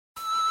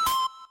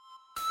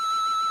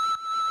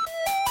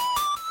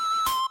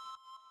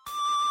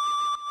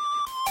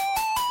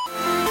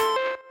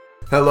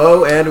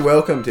Hello and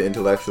welcome to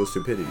Intellectual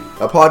Stupidity,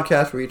 a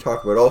podcast where we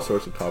talk about all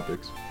sorts of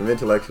topics, from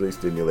intellectually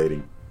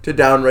stimulating to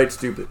downright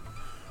stupid.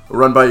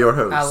 Run by your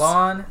host,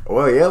 Alon.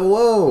 Oh yeah,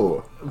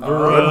 whoa!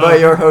 Run by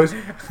your host,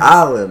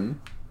 Alan.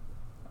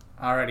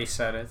 I already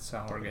said it,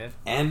 so we're good.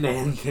 And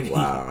Anthony.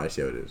 Wow, I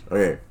see how it is.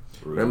 Okay,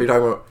 we're gonna be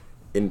talking about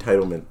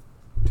entitlement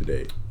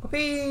today.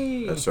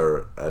 Whoopee! That's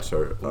our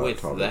With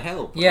topic. the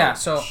help Yeah, of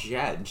so-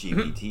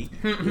 ChatGPT.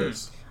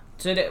 Yes.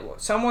 Today,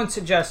 someone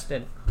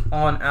suggested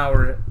on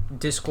our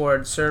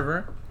Discord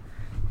server,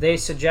 they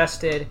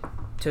suggested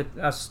to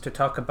us to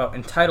talk about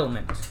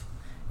entitlement.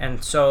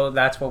 And so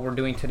that's what we're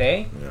doing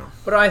today. Yeah.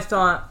 But I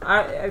thought,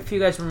 if you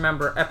guys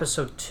remember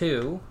episode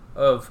 2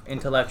 of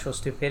Intellectual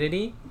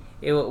Stupidity,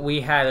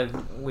 we had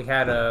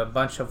a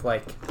bunch of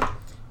like...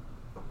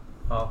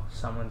 Oh,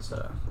 someone's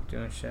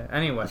doing shit.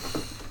 Anyway,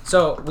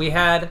 so we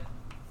had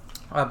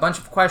a bunch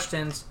of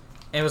questions.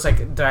 It was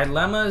like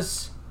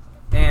dilemmas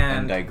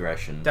and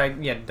digression.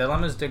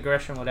 Dilemmas,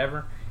 digression,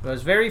 whatever. It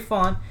was very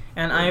fun,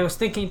 and I was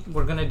thinking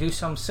we're gonna do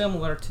something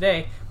similar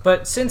today.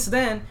 But since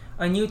then,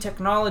 a new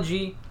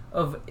technology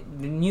of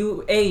the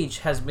new age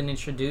has been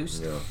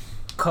introduced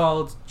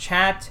called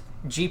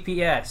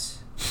ChatGPT.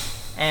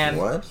 And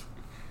What?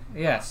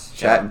 yes,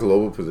 Chat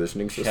Global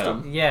Positioning Shut System.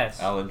 up.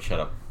 yes, Alan, shut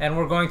up. and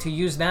we're going to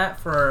use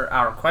that for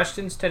our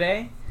questions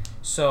today.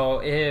 So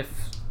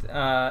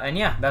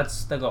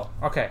that's the goal.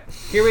 Okay,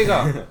 here we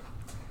go.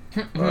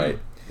 Alright.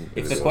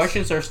 If the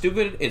questions are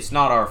stupid, it's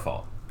not our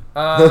fault.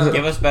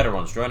 Give us better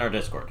ones. Join our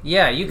Discord.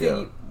 Yeah, you can.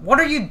 Yeah. What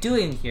are you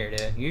doing here,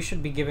 dude? You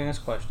should be giving us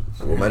questions.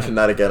 We'll mention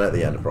that again at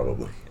the end,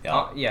 probably.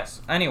 Yeah.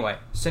 Yes. Anyway,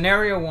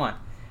 scenario 1.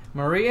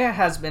 Maria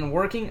has been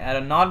working at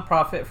a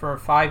non-profit for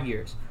 5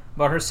 years,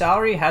 but her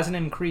salary hasn't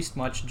increased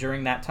much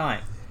during that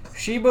time.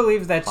 She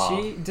believes that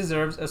she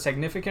deserves a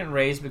significant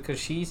raise because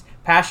she's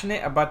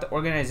passionate about the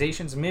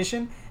organization's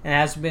mission and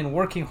has been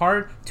working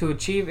hard to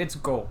achieve its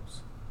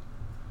goals.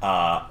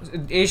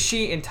 Is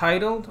she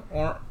entitled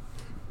or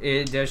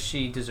does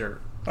she deserve?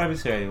 Let me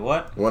say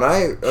what? When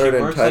I She heard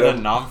works at a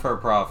entitled,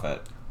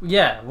 non-for-profit.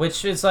 Yeah,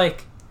 which is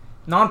like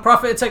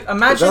non-profit. It's like is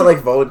imagine. that like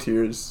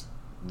volunteers?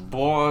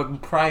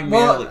 Primarily.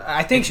 Well,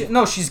 I think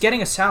she's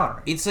getting a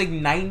salary. It's like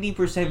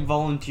 90%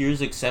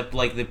 volunteers except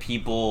like the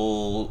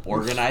people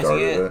organizing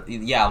started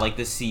it. Yeah, like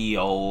the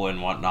CEO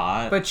and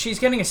whatnot. But she's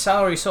getting a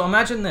salary, so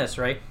imagine this,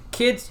 right?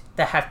 Kids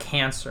that have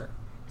cancer,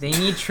 they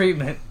need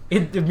treatment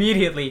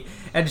immediately,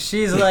 and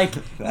she's like,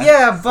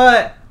 "Yeah,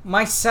 but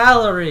my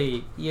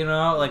salary,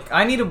 like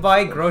I need to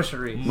buy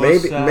groceries."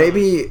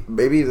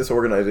 Maybe this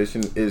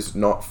organization is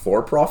not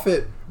for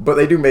profit, but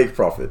they do make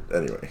profit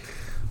anyway.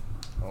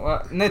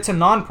 Well, it's a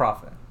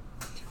non-profit.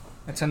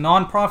 It's a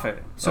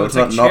non-profit, so it's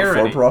not like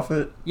charity. Not for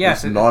profit.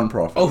 Yes, it's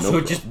non-profit. so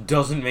profit. it just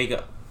doesn't make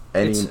a...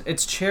 Any.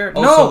 It's charity.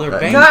 Oh, No, so they're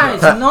guys,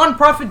 bankrupt.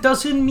 non-profit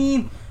doesn't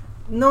mean.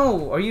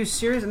 No, are you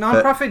serious?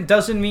 Non-profit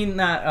doesn't mean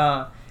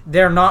that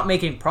they're not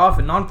making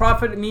profit.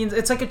 Non-profit means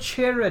it's like a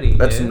charity.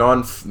 That's dude.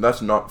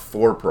 That's not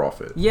for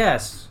profit.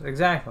 Yes,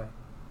 exactly.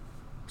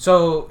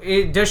 So,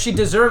 does she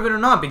deserve it or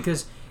not?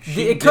 Because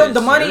She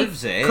the money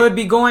deserves it. could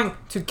be going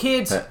to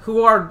kids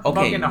who are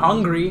Okay. fucking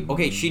hungry,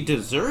 Okay, she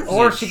deserves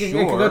or it, it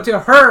sure. could go to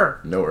her,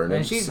 No earnings.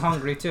 and she's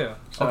hungry too.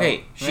 So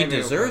Okay, she maybe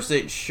deserves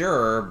it,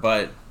 sure,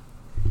 but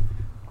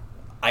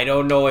I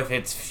don't know if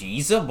it's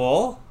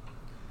feasible.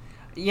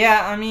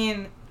 Yeah, I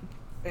mean,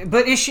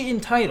 but is she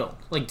entitled?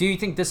 Like, do you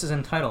think this is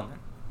entitlement?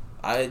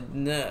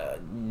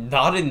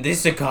 Not in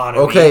this economy.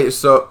 Okay,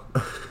 so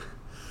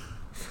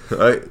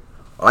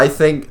I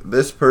think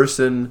this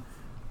person,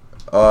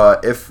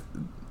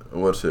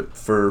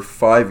 for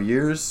 5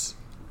 years,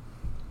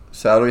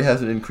 salary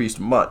hasn't increased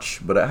much,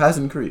 but it has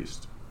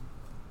increased.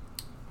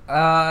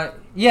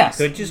 Yes,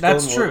 Could just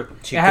that's go and true. work-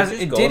 she could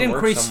just go did and work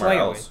increase somewhere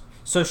slightly. else.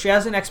 So she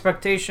has an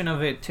expectation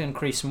of it to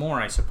increase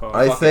more, I suppose.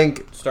 I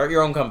think Start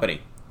your own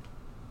company.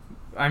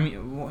 I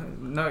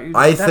mean, no.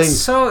 I that's think-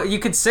 so. You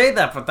could say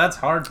that, but that's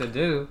hard to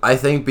do.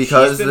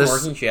 because She's been this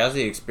working. She has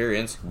the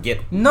experience.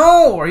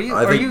 No, are you?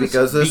 I are think you?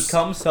 because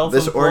Become this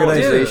self-employed.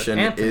 organization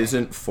Dude, Anthony.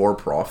 isn't for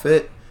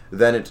profit,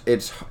 then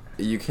it's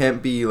you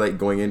can't be like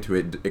going into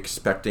it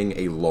expecting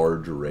a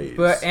large raise.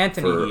 But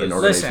Anthony, for an listen,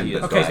 organization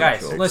that okay, doesn't guys,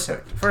 actually listen.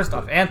 expect- First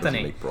off, doesn't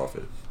Anthony, make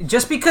profit.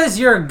 just because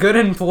you're a good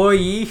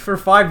employee for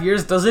 5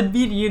 years doesn't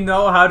mean you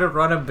know how to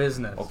run a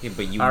business. Okay,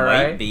 but you All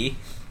might right. be.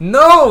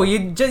 No,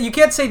 you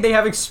can't say they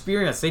have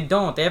experience. They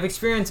don't. They have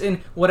experience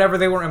in whatever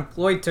they were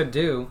employed to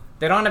do.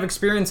 They don't have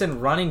experience in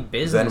running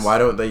business. Then why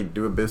don't they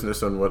do a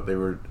business on what they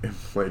were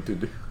employed to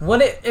do?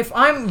 If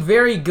I'm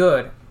very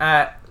good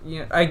at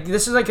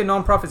this is like a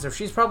non-profit, so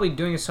she's probably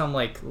doing some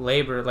like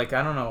labor, like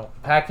I don't know,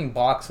 packing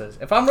boxes.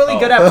 If I'm really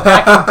good at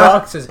packing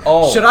boxes,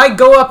 should I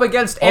go up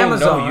against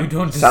Amazon? Oh, no, you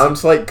don't.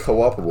 Sounds like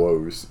co-op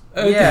woes.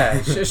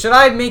 Yeah, should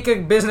I make a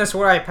business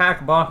where I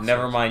pack boxes?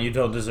 Never mind. You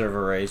don't deserve a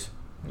raise.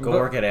 Go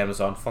work at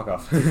Amazon. Fuck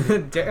off.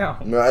 Damn.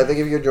 No, I think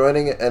if you're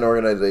joining an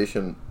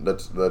organization that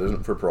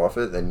isn't for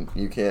profit, then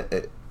you can't.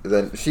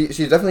 then she's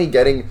definitely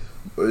getting.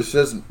 She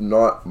does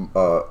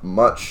not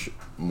much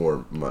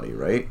more money,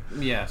 right?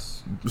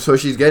 Yes. So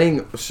she's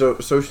getting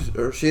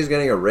she's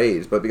getting a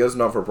raise, but because it's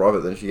not for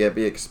profit, then she can't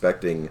be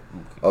expecting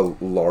a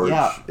large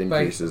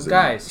increases.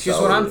 Guys, here's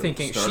what I'm salary.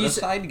 thinking. Start a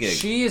side gig.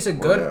 She is a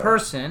good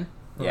person.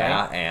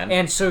 Yeah, right?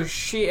 and so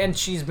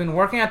she's been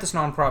working at this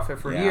nonprofit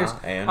for years.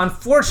 And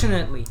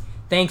unfortunately,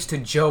 thanks to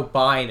Joe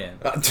Biden,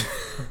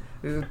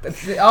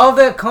 all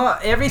the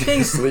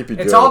everything's Sleepy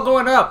it's Joe. all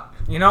going up.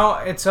 You know,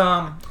 it's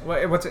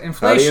what's inflation?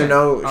 How do you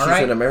know all she's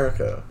right? in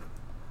America?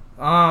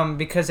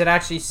 Because it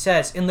actually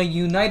says in the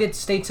United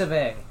States of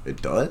A.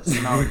 It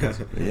does. No, it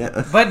doesn't.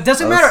 Yeah. But it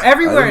doesn't matter.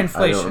 Everywhere I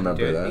inflation. don't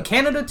remember Dude. that.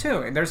 Canada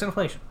too. There's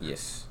inflation.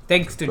 yes,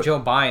 Thanks to Joe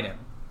Biden.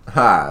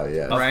 Ha,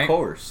 yeah. Right. of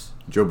course.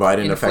 Joe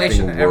Biden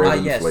Inflation affecting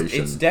world Yes,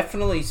 inflation. it's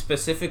definitely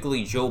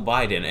specifically Joe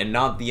Biden and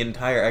not the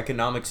entire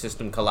economic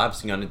system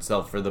collapsing on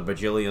itself for the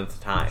bajillionth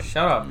time.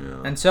 Shut up.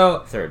 Yeah. And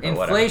so Third, but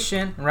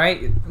inflation,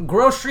 right?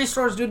 Grocery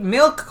stores, dude.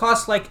 Milk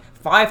costs like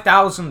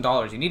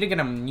 $5,000. You need to get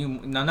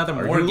another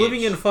Are mortgage. you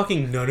living in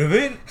fucking none of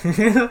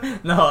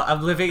it? No,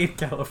 I'm living in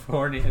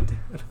California,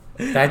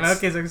 dude. That's-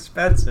 Milk is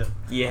expensive.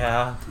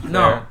 Yeah.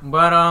 No,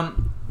 but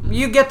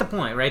you get the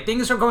point, right?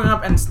 Things are going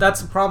up, and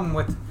that's the problem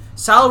with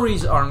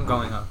salaries aren't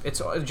going up.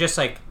 It's just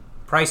like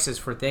prices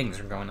for things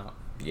are going up.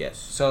 Yes.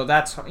 So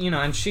that's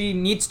and she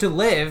needs to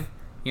live,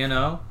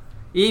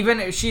 Even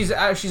if she's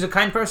a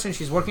kind person,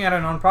 she's working at a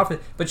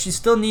nonprofit, but she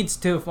still needs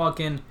to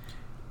fucking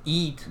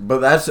eat. But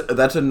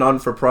that's a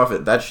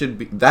non-for-profit. That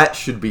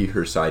should be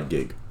her side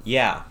gig.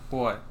 Yeah.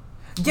 What?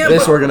 Yeah,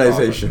 This but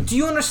organization. do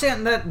you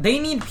understand that they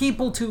need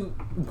people to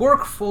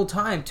work full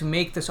time to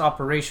make this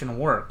operation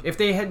work? If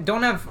they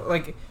don't have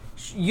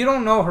you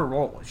don't know her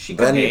role. She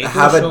could Then be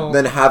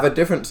have a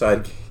different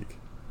side gig.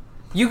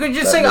 You could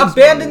just That say makes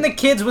abandon money. the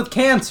kids with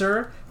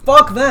cancer.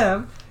 Fuck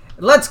them.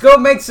 Let's go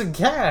make some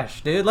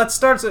cash, dude. Let's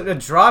start a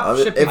drop I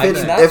mean, shipping. if I mean,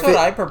 it's- that's what it-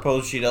 I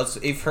propose she does.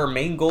 If her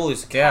main goal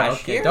is yeah,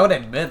 cash, okay. Don't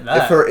admit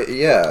that.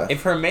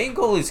 If her main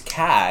goal is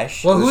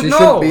cash, Well, who she knows?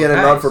 should be in a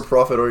guys?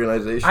 non-for-profit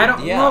organization. I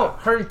don't Yeah. know.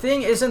 Her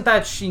thing isn't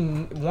that she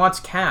wants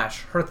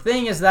cash. Her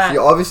thing is that She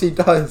obviously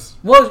does.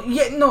 well,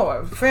 yeah,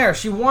 no, fair.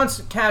 She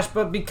wants cash,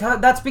 but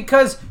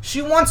because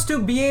she wants to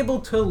be able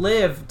to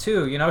live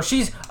too.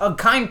 She's a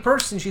kind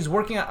person. She's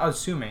working at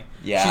assuming.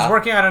 Yeah. She's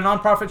working at a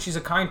nonprofit. She's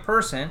a kind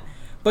person,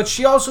 but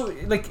she also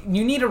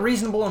you need a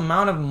reasonable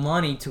amount of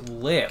money to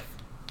live.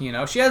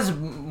 She has a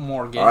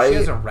mortgage. She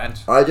has a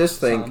rent. I just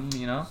think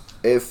some,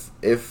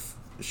 if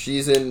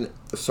she's in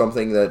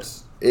something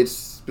it's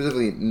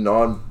specifically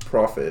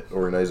non-profit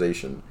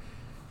organization,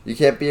 you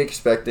can't be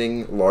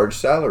expecting large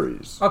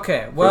salaries.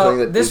 Okay, something well,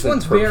 that this isn't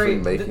one's purposely very.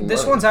 making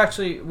This money. one's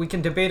actually we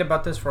can debate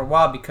about this for a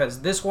while because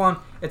this one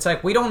it's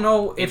like we don't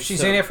know if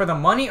she's in it for the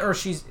money or if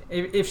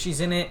she's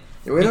in it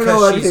We don't because know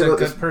she's anything a about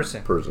good this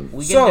person.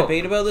 we So- can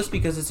debate about this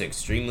because it's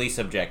extremely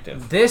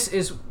subjective. This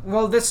is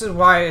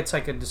why it's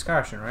like a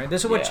discussion, right?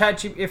 This is what Yeah.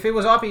 ChatGPT. If it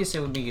was obvious,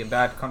 it would be a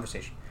bad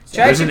conversation.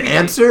 There's an ChatGPT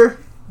answer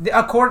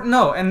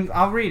No, and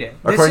I'll read it.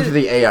 This according is- to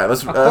the AI.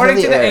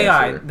 according to the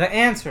AI, answer. the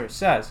answer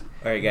says.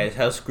 Alright, guys,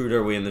 how screwed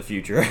are we in the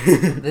future?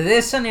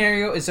 This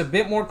scenario is a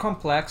bit more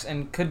complex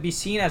and could be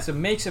seen as a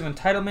mix of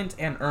entitlement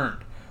and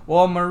earned.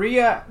 While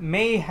Maria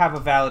may have a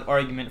valid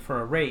argument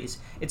for a raise,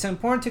 it's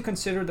important to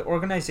consider the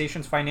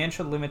organization's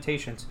financial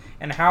limitations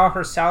and how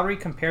her salary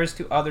compares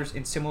to others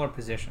in similar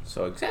positions.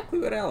 So exactly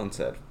what Alan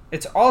said.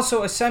 It's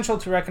also essential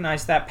to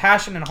recognize that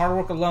passion and hard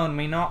work alone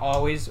may not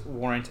always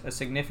warrant a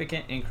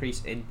significant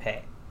increase in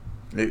pay.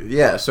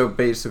 Yeah, so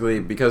basically,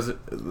 because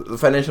the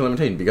financial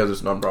limitation, because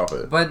it's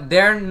non-profit. But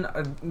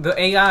the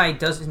AI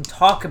doesn't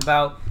talk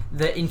about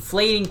the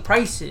inflating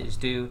prices,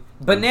 dude.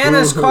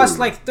 Bananas Boo-hoo. cost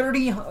like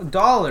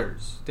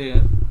 $30,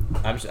 dude.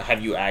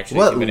 Have you actually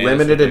What seen bananas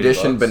limited for $30?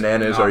 edition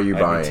bananas No, are you I'd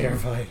be buying?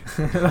 terrified.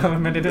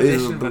 Limited Is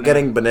edition banana.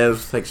 getting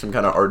bananas like some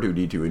kind of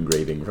R2D2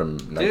 engraving from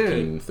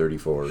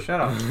 1934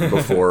 Shut up.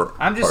 before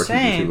I'm just R2D2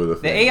 saying, was a the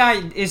thing.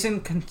 AI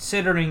isn't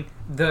considering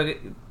the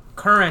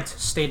current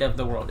state of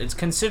the world. It's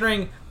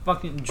considering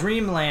fucking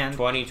dreamland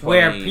 2021.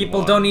 where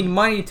people don't need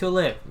money to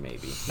live.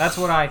 Maybe. That's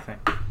what I think.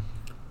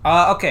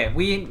 Okay,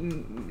 we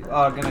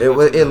are gonna. It go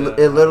wa- to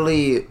the- it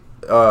literally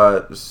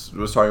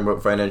was talking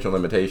about financial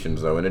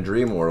limitations, though. In a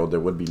dream world, there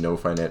would be no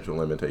financial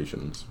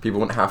limitations. People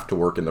wouldn't have to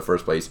work in the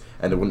first place,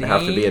 and there wouldn't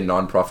have to be a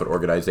non-profit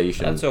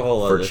organization That's a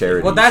whole for other thing.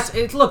 charities. Well, that's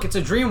it. Look, it's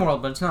a dream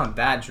world, but it's not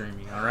that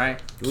dreamy. All right,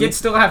 kids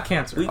still have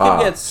cancer. We could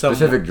get some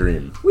specific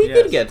dream. We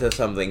Yes. could get to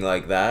something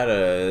like that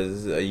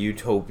as a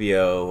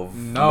utopia of,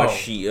 No.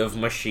 of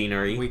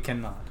machinery. We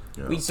cannot.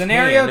 Yeah. We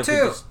Scenario can if we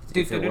two. just-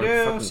 if it weren't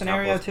Do-do-do-do. fucking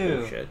Scenario capitalist two.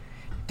 bullshit.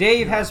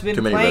 Dave has been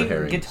Too many playing red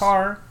herrings.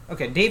 guitar.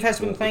 Okay, Dave has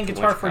been Well, playing too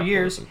guitar much for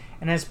years capitalism.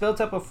 and has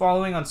built up a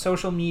following on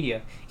social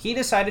media. He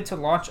decided to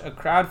launch a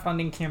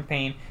crowdfunding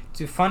campaign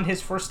to fund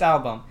his first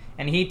album,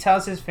 and he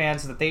tells his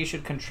fans that they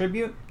should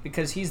contribute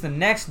because he's the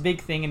next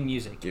big thing in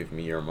music. Give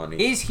me your money.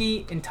 Is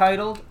he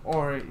entitled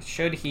or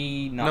should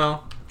he not? No.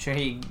 Should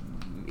he?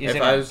 Is If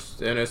it I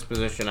was in his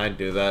position, I'd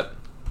do that.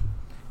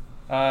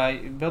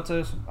 built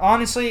a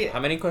honestly? How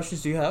many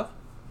questions do you have?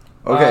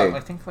 Okay. I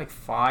think like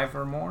 5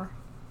 or more.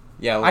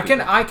 Yeah, I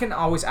can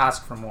always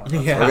ask for more.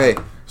 Yeah.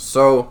 Okay,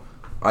 so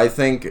I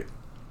think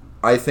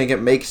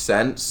it makes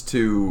sense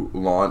to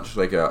launch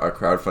like a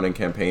crowdfunding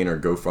campaign or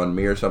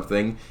GoFundMe or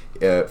something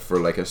for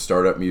like a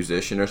startup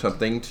musician or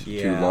something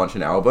to launch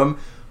an album.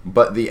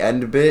 But the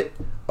end bit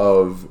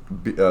of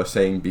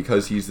saying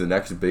because he's the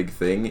next big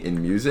thing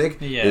in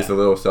music is a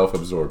little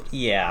self-absorbed.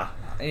 Yeah.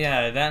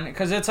 Yeah, then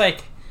because it's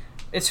like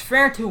it's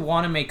fair to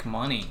want to make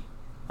money,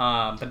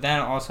 but then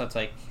also it's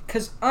like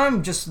because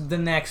I'm just the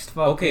next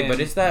fucking. Okay, but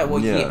is that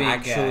what he big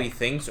actually guy.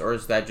 thinks, or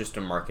is that just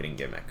a marketing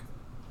gimmick?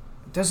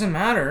 Doesn't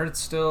matter. It's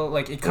still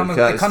like it comes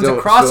still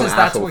across an as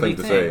that's asshole what he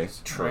thing to say.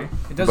 thinks. True. Right?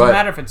 It doesn't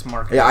matter if it's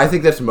marketing. Yeah, I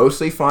think that's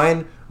mostly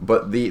fine,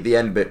 but the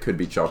end bit could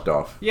be chopped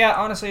off. Yeah,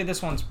 honestly,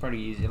 this one's pretty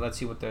easy. Let's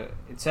see what it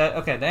said.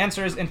 Okay, the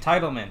answer is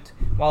entitlement.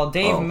 While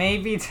Dave may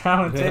be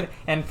talented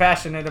and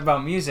passionate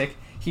about music,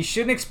 he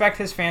shouldn't expect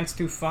his fans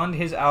to fund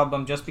his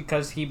album just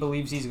because he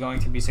believes he's going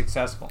to be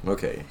successful.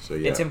 Okay, so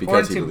yeah, It's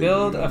important to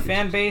build a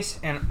fan base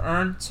and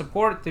earn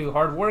support through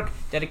hard work,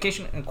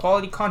 dedication, and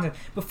quality content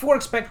before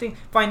expecting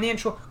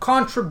financial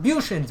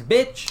contributions,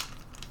 bitch.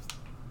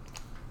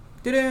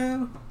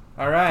 Doo-doo.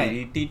 All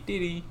right.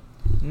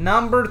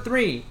 Number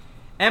 3.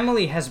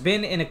 Emily has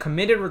been in a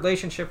committed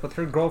relationship with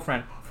her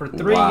girlfriend for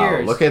 3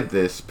 years. Look at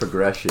this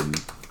progression.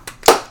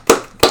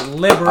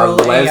 Liberal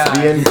A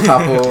lesbian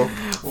couple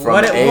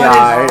from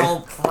AI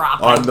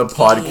on the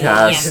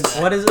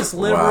podcast. What is this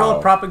liberal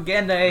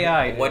propaganda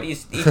AI? What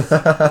is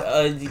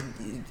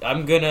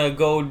I'm gonna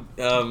go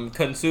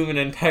consume an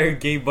entire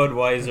gay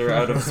Budweiser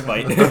out of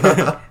spite.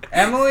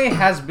 Emily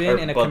has been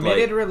in a Bud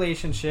committed Light.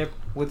 relationship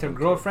with her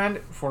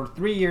girlfriend for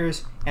 3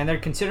 years, and they're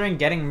considering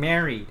getting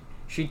married.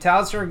 She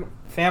tells her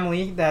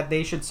family that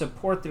they should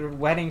support their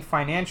wedding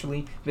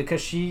financially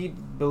because she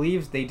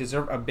believes they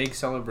deserve a big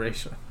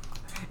celebration.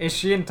 Is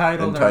she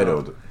entitled?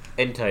 Entitled.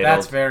 Entitled.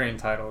 That's very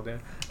entitled. Dude.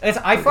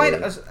 I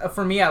find,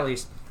 for me at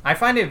least, I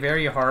find it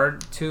very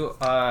hard to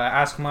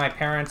ask my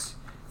parents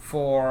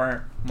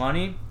for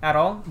money at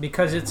all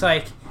because it's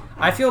like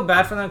I feel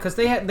bad for them because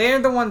they're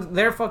the ones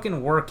they're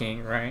fucking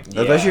working, right?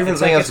 Especially if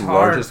it's like like as it's large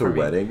hard as a for me.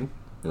 wedding,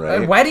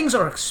 right? Weddings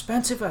are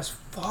expensive as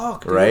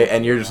fuck, dude. Right,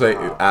 and you're just like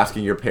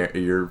asking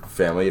your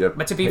family to.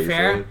 But to be pay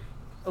fair, for it.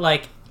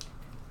 like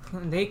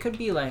they could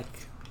be like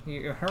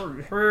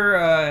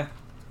her.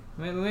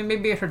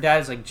 Maybe her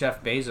dad's like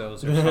Jeff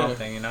Bezos or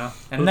something, you know.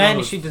 And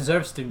then she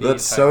deserves to be.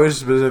 That's so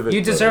specific.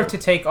 You deserve to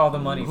take all the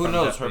money. Who from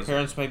knows? Jeff Her Bezos.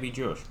 parents might be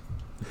Jewish.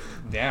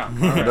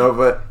 Damn. Right. No,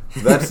 but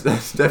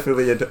that's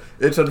definitely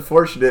it's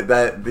unfortunate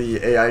that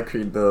the AI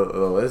created the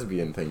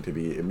lesbian thing to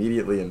be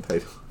immediately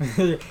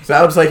entitled.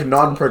 Sounds like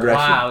non-progression.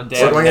 Wow, We're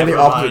damn, going in the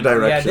never opposite mind.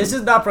 direction. Yeah, this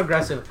is not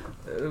progressive.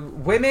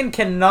 Women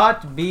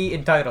cannot be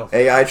entitled.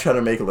 AI trying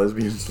to make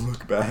lesbians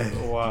look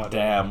bad. Wow.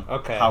 Damn.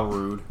 Okay. How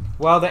rude.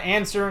 Well, the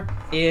answer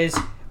is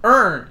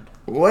earned.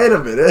 Wait a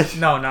minute.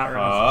 No, not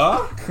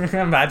earned.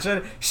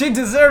 Imagine. She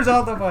deserves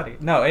all the money.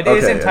 No, it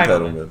is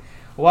entitlement.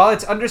 While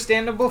it's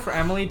understandable for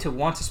Emily to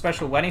want a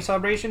special wedding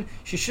celebration,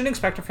 she shouldn't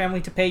expect her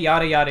family to pay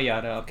yada yada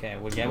yada. Okay,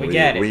 we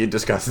get it. We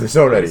discussed this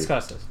already. We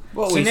discussed this.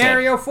 What we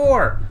Scenario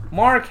 4.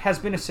 Mark has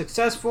been a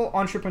successful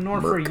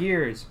entrepreneur for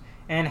years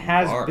and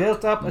has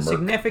built up a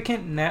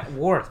significant net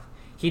worth.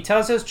 He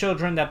tells his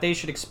children that they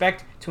should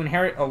expect to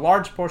inherit a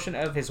large portion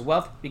of his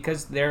wealth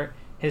because they're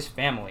his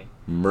family.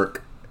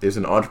 Merc is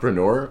an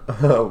entrepreneur.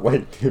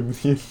 White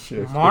Timothy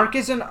shit. Mark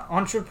is an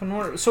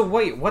entrepreneur. So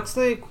wait, what's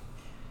the...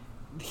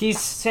 He's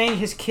saying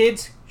his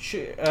kids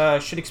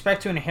should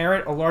expect to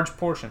inherit a large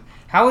portion.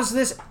 How is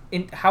this?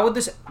 How would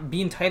this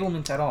be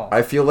entitlement at all?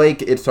 I feel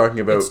like it's talking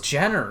about It's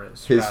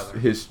generous.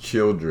 his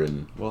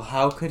children. Well,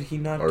 how could he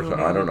not Or do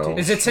so- I don't know.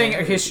 Is it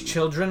saying his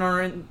children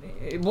are in?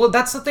 Well,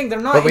 that's the thing.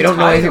 They're not. But we don't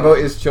know anything entitled.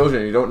 about his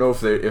children. You don't know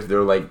if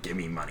they're like, give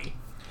me money.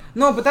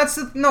 No, but that's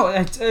the no.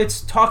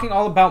 It's talking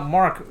all about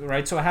Mark,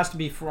 right? So it has to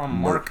be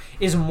from Mark.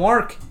 Is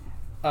Mark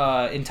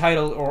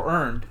entitled or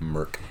earned?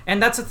 Merc.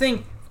 And that's the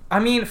thing. I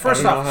mean,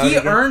 first don't know off, how he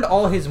to do- earned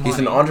all his money. He's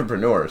an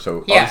entrepreneur,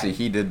 so Yeah. obviously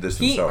he did this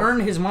He himself.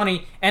 earned his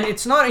money, and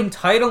it's not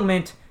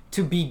entitlement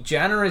to be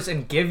generous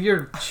and give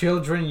your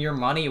children your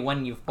money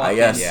when you fucking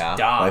guess.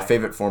 die. My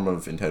favorite form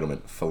of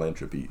entitlement,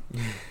 philanthropy.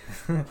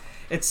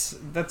 That's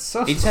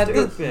so It's at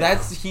the,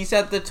 stupid. he's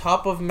at the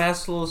top of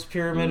Maslow's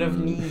pyramid of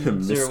needs or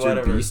Mr.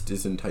 whatever. Beast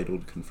is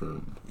entitled,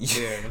 confirmed.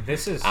 Dude,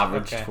 this is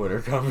Average okay. Twitter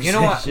conversation. You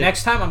know what?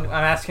 Next time I'm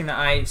asking the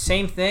AI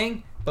same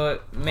thing,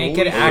 but make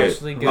it Holy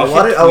actually good. I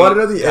want to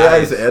know the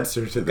Guys. AI's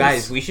answer to this.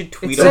 Guys, we should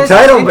tweet It says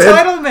Entitlement.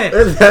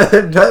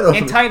 entitlement.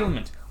 Entitlement.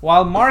 Entitlement.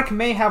 While Mark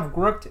may have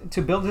worked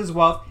to build his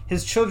wealth,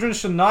 his children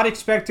should not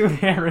expect to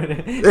inherit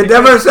it. It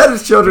never said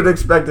his children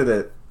expected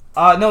it.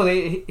 No,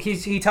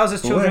 he tells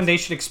his children they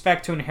should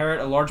expect to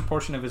inherit a large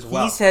portion of his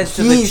wealth. He says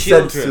to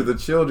the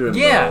children.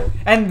 Yeah, though.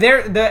 and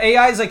the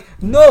AI is like,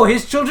 no,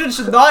 his children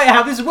should not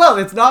have his wealth.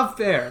 It's not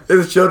fair.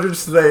 His children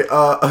say,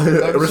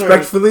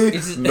 respectfully,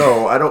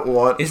 no, I don't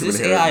want to inherit. Is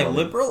this AI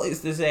liberal?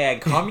 Is this AI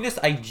communist?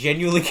 I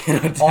genuinely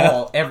cannot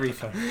tell.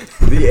 Everything.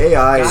 The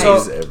AI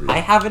is everything. I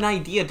have an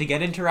idea to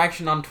get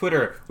interaction on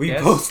Twitter. We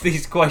post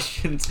these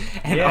questions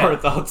and our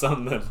thoughts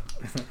on them.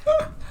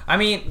 I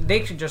mean,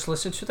 they could just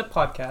listen to the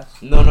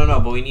podcast. No,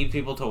 but we need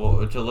people to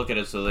look at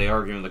it so they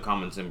argue in the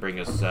comments and bring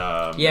us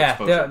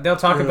they'll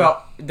talk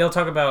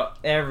about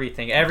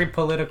everything, every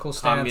political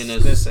stance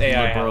communist, this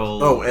AI liberal.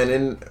 has. Oh,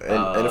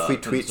 and if we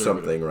tweet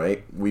something,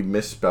 right, we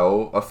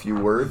misspell a few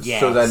words,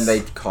 so then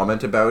they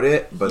comment about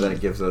it, but then it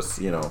gives us,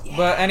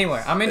 But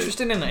anyway, I'm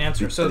interested in the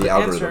answer. So the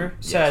answer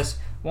says,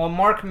 while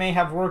Mark may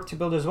have worked to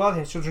build his wealth,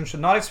 his children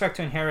should not expect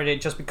to inherit it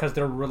just because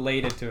they're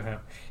related to him.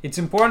 It's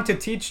important to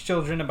teach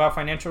children about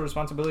financial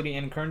responsibility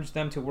and encourage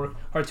them to work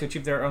hard to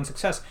achieve their own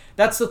success.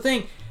 That's the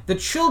thing. The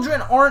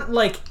children aren't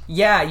like,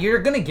 yeah, you're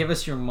going to give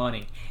us your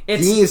money.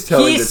 He's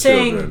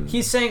saying,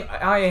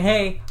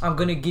 hey, I'm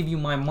going to give you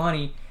my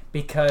money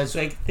because...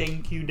 Like,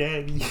 thank you,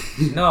 Daddy.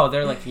 No,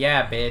 they're like,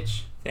 yeah,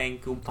 bitch.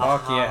 Thank you,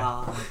 Papa. Fuck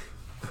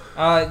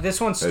yeah. This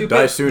one's stupid.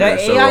 Die sooner,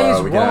 the AI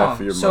is we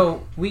wrong,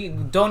 so we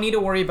don't need to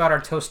worry about our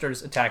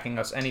toasters attacking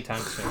us anytime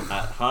soon.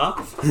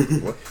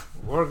 What?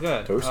 We're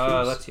good.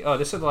 Toasters? Let's see. Oh,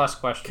 this is the last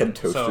question. Can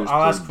toasters so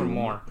I'll ask for do-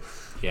 more.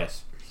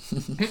 Yes.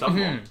 Some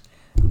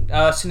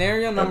more.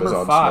 Scenario number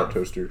Amazon 5. Smart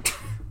Toaster.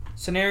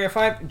 Scenario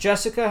 5.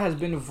 Jessica has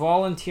been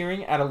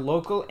volunteering at a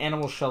local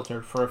animal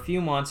shelter for a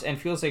few months and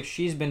feels like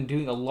she's been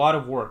doing a lot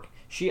of work.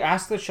 She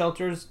asks the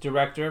shelter's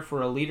director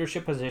for a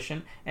leadership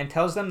position and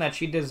tells them that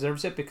she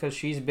deserves it because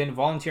she's been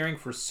volunteering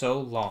for so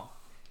long.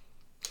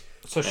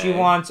 So she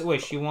wants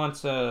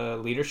a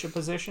leadership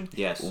position?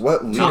 Yes.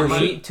 What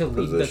leadership to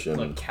lead position?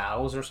 the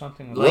cows or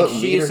something? Like, What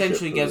she leadership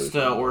essentially gets to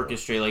position?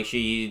 orchestrate, like,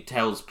 she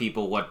tells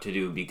people what to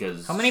do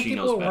because How many she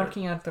people knows are better.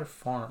 working at their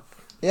farm?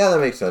 Yeah, that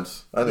makes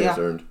sense. I think Yeah. it's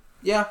earned.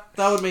 Yeah,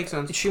 that would make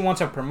sense. She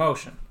wants a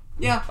promotion.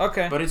 Yeah.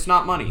 Okay. But it's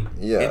not money.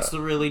 Yeah. It's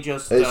really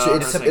just... It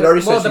already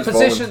said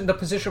the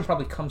position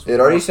probably comes with It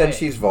already more said pay.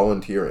 she's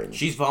volunteering.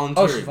 She's Oh,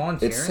 volunteering. she's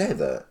volunteering? It said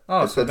that.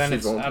 Oh, it so said then she's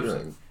it's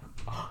volunteering.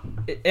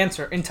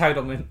 Answer,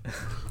 entitlement.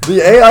 The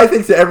AI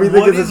thinks that everything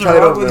What is is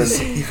wrong with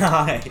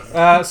entitlement. this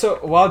AI? So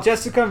while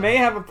Jessica may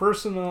have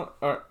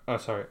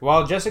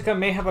while Jessica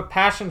may have a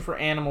passion for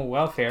animal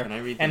welfare Can I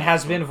read the and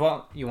next has been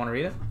you want to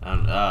read it?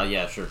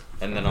 Yeah, sure.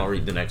 And then I'll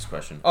read the next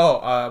question.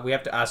 We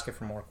have to ask it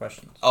for more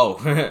questions.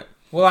 Oh.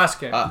 We'll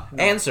ask it.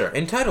 Answer.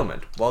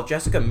 Entitlement. While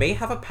Jessica may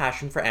have a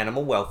passion for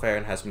animal welfare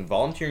and has been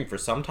volunteering for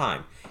some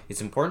time,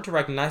 it's important to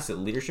recognize that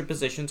leadership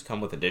positions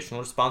come with additional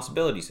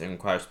responsibilities and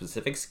require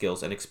specific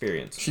skills and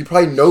experience. She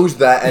probably knows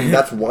that, and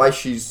that's why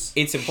she's...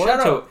 It's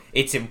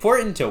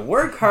important to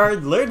work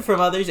hard, learn from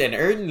others, and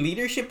earn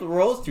leadership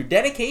roles through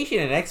dedication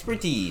and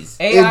expertise.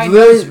 AI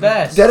knows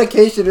best.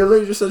 Dedication. It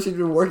literally just says she's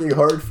been working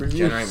hard for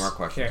years. Generate more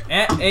questions.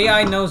 Here,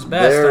 AI knows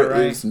best. There all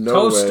right? is no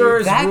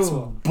Toasters way. That's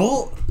rule.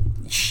 bull.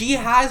 She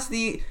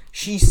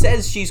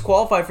says she's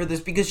qualified for this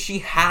because she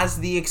has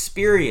the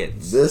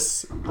experience.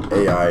 This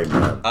AI,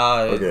 man.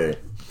 Okay.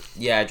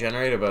 Yeah,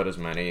 generate about as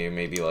many,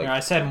 maybe like... Yeah,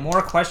 I said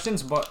more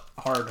questions, but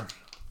harder.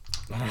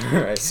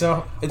 Alright.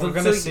 So we're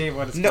gonna see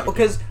what it's No, gonna be.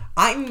 because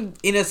I'm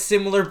in a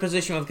similar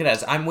position with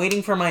cadets. I'm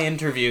waiting for my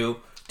interview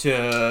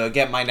to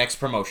get my next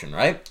promotion,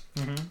 right?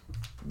 Mm-hmm.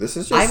 This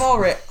is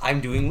just... I'm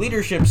doing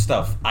leadership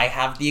stuff. I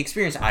have the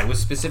experience. I was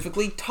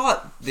specifically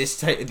taught these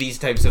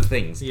types of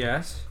things.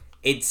 Yes.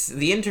 It's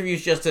the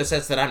interview's just a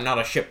sense that I'm not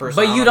a shit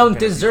person. But you don't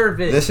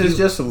deserve it. This is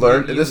just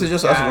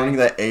us learning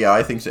that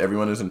AI thinks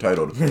everyone is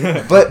entitled.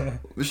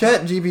 But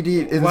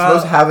ChatGPT is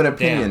supposed to have an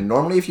opinion. Damn.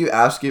 Normally, if you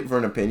ask it for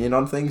an opinion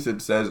on things,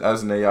 it says,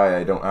 as an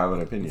AI, I don't have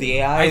an opinion. The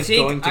AI is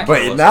going to kill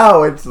But us.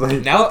 now it's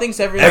like... Now it thinks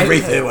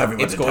everything's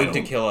everyone's going to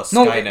entitled. kill us.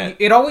 No, Skynet.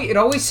 it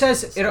always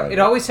says it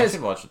always I says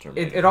should watch the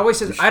Terminator. it always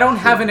says I don't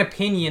have an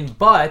opinion,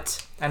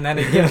 but and then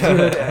it gives you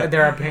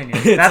their opinion.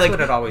 That's like,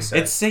 what it always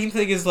says. It's same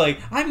thing as like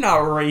I'm not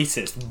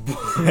racist,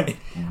 but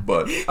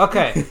But...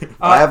 Okay.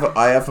 I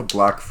have a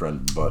black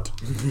friend, but...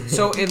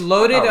 So it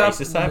loaded Not up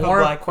racist, I have a more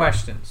black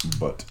questions.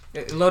 But...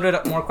 It loaded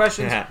up more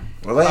questions.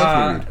 Well, I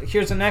have to read.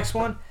 Here's the next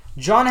one.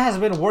 John has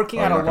been working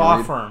Oh, at a I'm not gonna law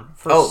read? firm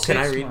for Oh, 6 can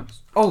I read? months.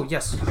 Oh,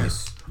 yes.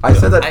 I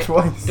said that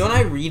twice. Don't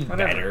I read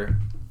Whatever. better?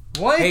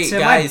 What? Hey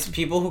guys,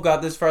 people who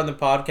got this far in the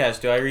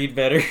podcast, do I read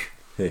better?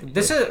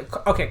 This is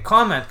okay.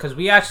 Comment because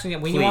we want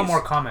Please.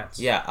 more comments.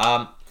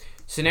 Yeah.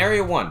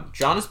 Scenario 1.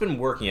 John has been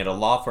working at a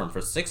law firm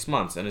for 6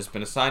 months and has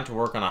been assigned to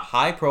work on a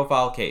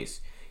high-profile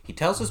case. He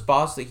tells his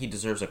boss that he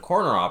deserves a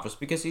corner office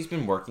because he's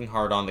been working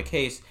hard on the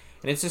case,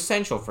 and it's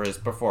essential for his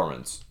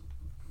performance.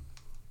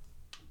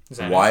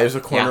 Why is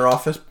a corner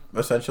office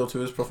essential to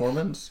his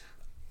performance?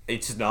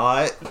 It's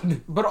not.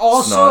 But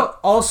also,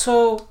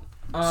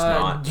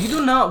 not. you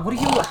do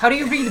not. How do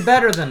you read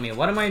better than me?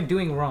 What am I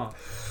doing wrong?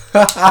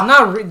 I'm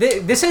not.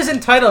 This is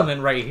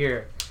entitlement right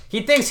here.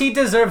 He thinks he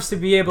deserves to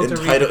be able to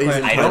read the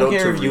question. I don't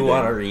care if you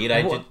want to read.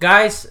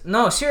 Guys,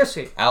 no,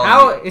 seriously. Alan,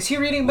 how is he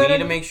reading better? We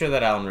need to make sure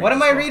that Alan reads. What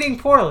am I reading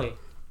poorly?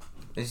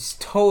 His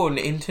tone,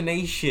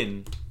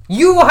 intonation.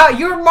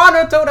 You're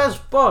monotone as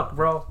fuck,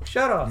 bro.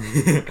 Shut up.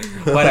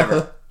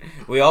 Whatever.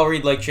 We all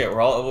read like shit.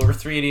 We're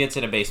 3 idiots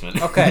in a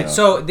basement. Okay,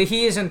 so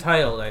he is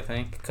entitled, I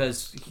think,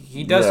 because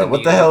he doesn't. Yeah,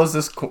 what the hell is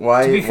this?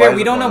 Why? To be fair,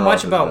 we don't know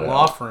much about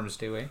law firms,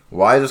 do we?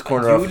 Why is this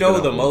corner office? You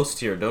know the most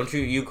here, don't you?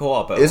 You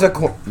co-op. Is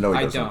no?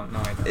 I don't. No,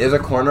 I don't. Is a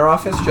corner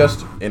office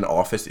just an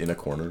office in a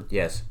corner?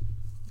 Yes.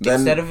 Then,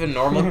 instead of a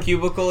normal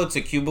cubicle, it's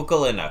a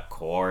cubicle in a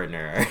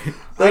corner.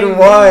 Then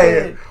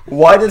why?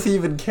 Why does he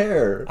even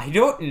care? I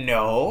don't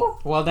know.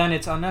 Well, then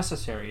it's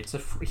unnecessary.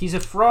 He's a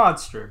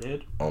fraudster,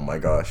 dude. Oh my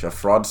gosh, a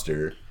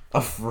fraudster. A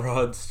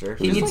fraudster.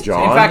 He needs,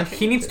 John? In fact,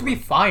 he needs to be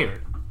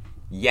fired.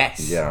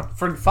 Yes. Yeah.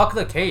 For fuck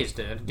the case,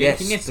 dude. Yes.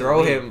 He needs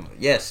throw to him.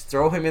 Yes.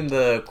 Throw him in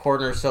the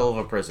corner cell of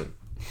a prison.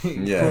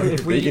 Yeah.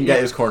 We can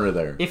get his corner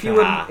there. If you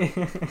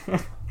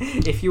wouldn't,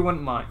 if you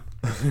wouldn't mind.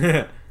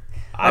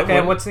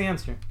 Okay. What's the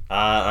answer?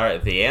 All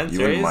right. The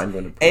answer is mind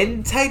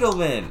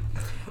entitlement.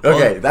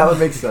 Okay, that would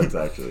make sense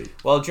actually.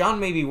 While John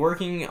may be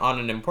working on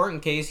an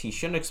important case, he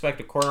shouldn't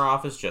expect a corner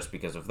office just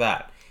because of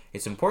that.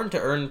 It's important to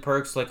earn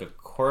perks like a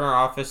corner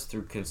office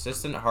through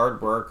consistent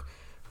hard work,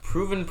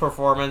 proven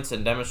performance,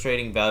 and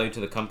demonstrating value to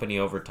the company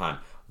over time.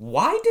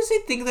 Why does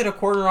it think that a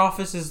corner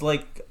office is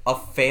like a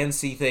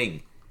fancy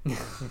thing?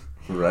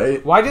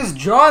 Right? Why does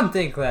John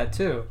think that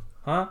too?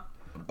 Huh?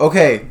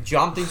 Okay.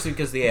 John thinks it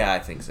because the AI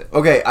thinks it.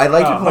 Okay, I'd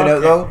like to point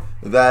out though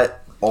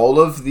that all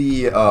of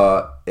the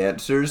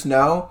answers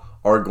now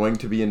are going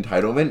to be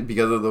entitlement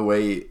because of the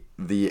way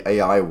the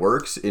AI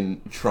works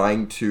in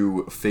trying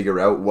to figure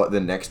out what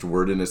the next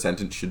word in a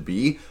sentence should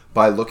be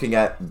by looking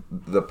at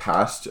the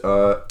past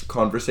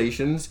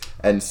conversations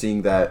and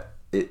seeing that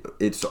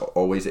it's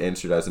always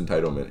answered as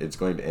entitlement. It's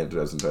going to answer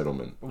as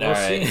entitlement. We'll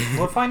see.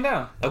 We'll find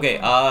out. Okay,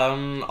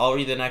 I'll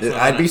read the next one.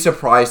 I'd be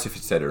surprised if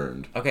it said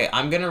earned. Okay,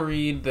 I'm gonna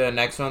read the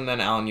next one, then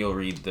Alan, you'll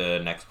read the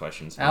next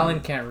questions. Alan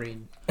can't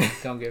read.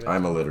 Don't give it.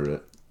 I'm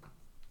illiterate.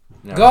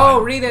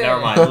 Read it. Never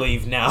mind,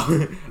 leave now.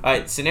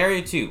 Alright,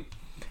 scenario 2.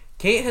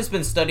 Kate has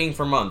been studying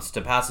for months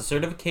to pass a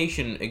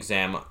certification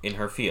exam in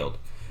her field.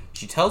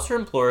 She tells her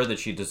employer that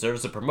she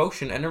deserves a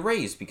promotion and a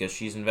raise because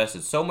she's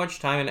invested so much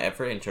time and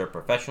effort into her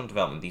professional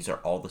development. These are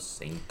all the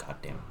same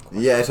goddamn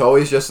questions. Yeah, it's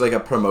always just like a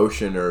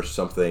promotion or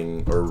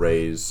something, or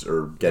raise,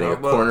 or getting a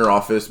corner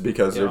office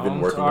because they've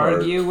been working hard. Don't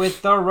argue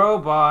with the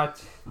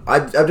robot.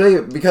 I'm telling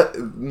you, because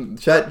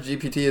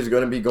ChatGPT is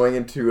going to be going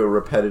into a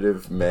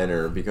repetitive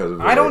manner because of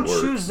the way I don't it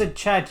works. choose the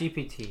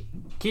ChatGPT.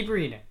 Keep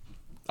reading.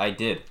 I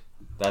did.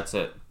 That's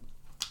it.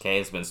 Kay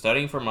has been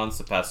studying for months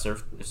to pass a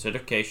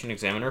certification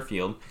exam in her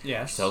field.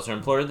 Yes. She tells her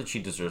employer that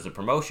she deserves a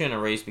promotion and a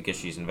raise because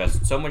she's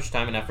invested so much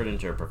time and effort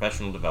into her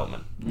professional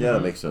development. Yeah,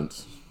 that makes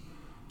sense.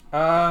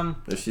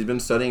 She's been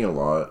studying a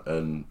lot,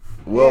 and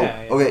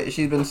okay,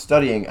 she's been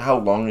studying. How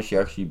long has she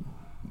actually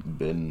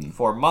been?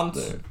 For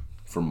months. There?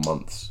 For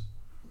months,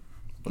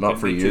 but not Could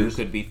for be years.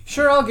 2, could be.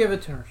 Sure, I'll give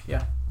it to her.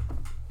 Yeah.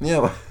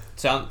 Yeah.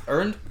 Sound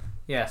earned?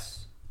 Yes.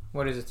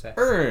 What does it say?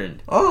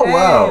 Earned. Oh Hey,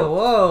 wow!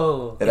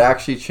 Whoa! It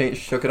actually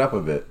shook it up a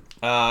bit.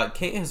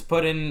 Kate has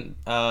put in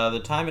the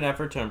time and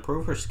effort to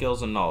improve her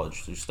skills and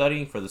knowledge through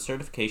studying for the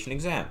certification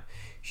exam.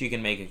 She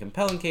can make a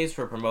compelling case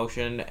for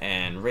promotion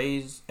and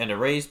a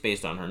raise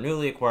based on her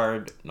newly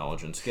acquired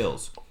knowledge and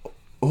skills.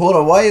 Hold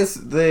on, why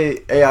is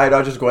the AI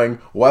not just going,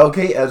 while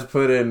Kate has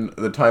put in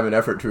the time and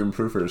effort to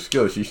improve her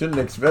skills, she shouldn't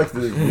expect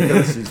it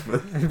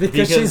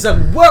because she's a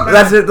woman!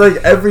 That's it, like,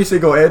 every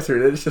single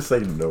answer, it's just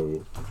like,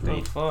 no.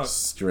 Oh, fuck.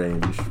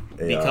 Strange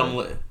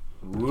AI.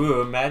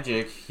 Woo,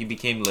 magic. He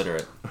became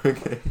literate.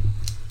 Okay.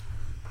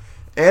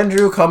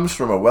 Andrew comes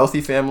from a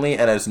wealthy family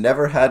and has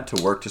never had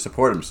to work to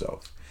support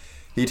himself.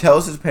 He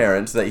tells his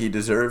parents that he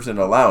deserves an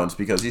allowance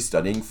because he's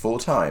studying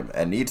full-time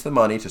and needs the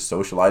money to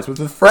socialize with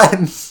his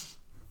friends.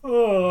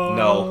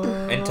 No.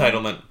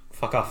 Entitlement.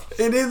 Fuck off.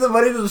 He needs the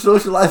money to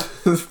socialize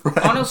with his friends.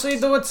 Honestly,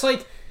 though, it's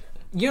like,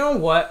 you know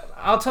what?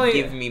 I'll tell you.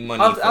 Give me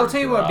money. I'll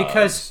tell you what,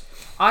 because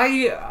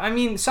I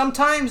mean,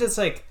 sometimes it's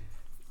like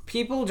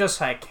people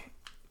just like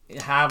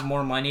have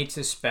more money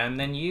to spend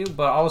than you,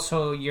 but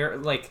also you're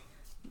like,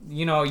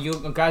 you know,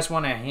 you guys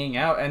want to hang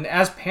out, and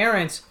as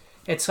parents,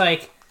 it's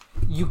like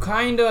you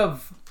kind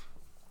of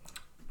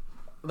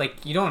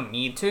like you don't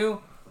need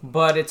to.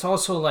 But it's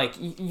also like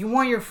you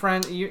want your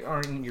friend, you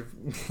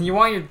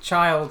want your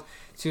child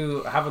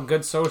to have a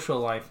good social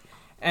life,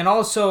 and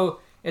also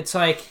it's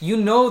like you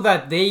know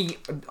that they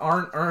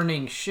aren't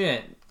earning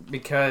shit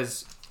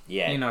because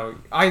you know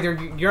either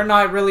you're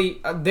not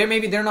really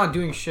they're not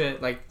doing shit,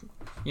 like,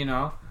 you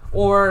know,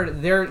 or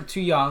they're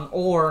too young,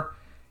 or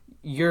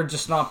you're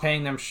just not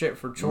paying them shit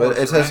for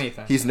chores or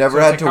anything. He's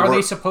never had to work. How are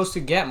they supposed to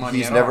get money?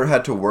 He's never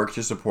had to work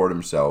to support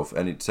himself,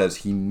 and it says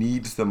he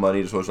needs the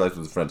money to socialize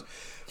with his friends.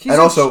 And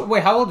also,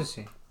 wait, how old is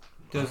he?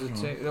 Does it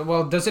say?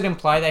 Well, does it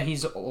imply that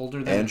he's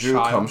older than Andrew a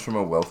child? comes from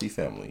a wealthy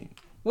family.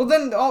 Well,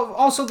 then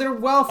also they're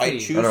wealthy. I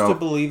choose to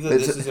believe that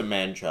this is a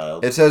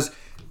man-child. It says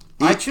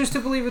I choose to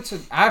believe it's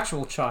an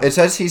actual child. It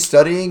says he's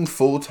studying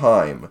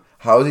full-time.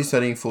 How is he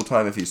studying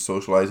full-time if he's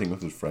socializing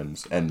with his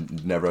friends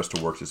and never has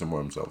to work to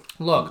support himself?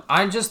 Look,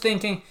 I'm just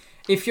thinking,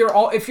 if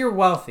you're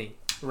wealthy,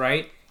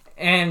 right?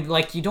 And,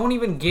 like, you don't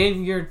even give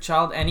your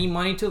child any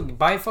money to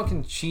buy a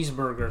fucking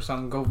cheeseburger or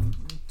something, go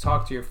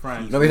talk to your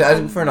friends. No, he's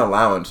asking for an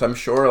allowance. I'm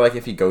sure, like,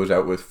 if he goes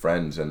out with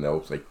friends and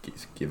they'll, like,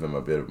 give him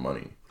a bit of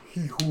money.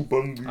 I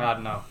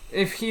don't know.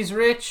 If he's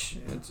rich,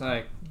 it's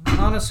like,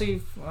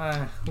 honestly,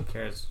 who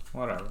cares?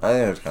 Whatever. I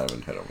think it's kind of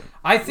entitlement.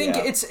 I think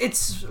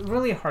it's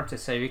really hard to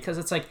say because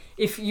it's like,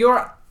 if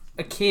you're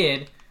a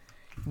kid,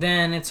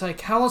 then it's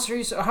like, how else are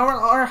you, how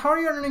are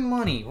you earning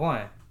money?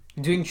 What?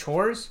 Doing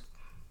chores?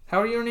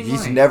 How are you earning money?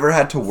 He's never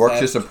had to work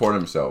to support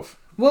himself.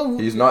 Well,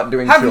 he's not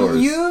doing have chores.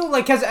 Have you,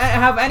 like,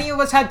 have any of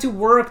us had to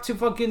work to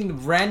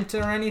fucking rent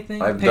or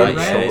anything? I've pay done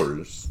rent?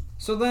 chores.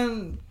 So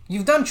then,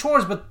 you've done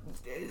chores, but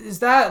is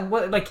that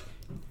what, like,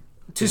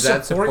 to is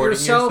that support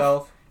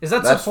yourself? Is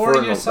that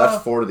supporting yourself?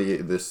 That's for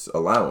this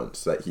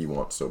allowance that he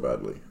wants so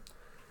badly.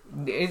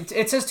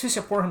 It says to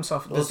support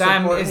himself. Well, Does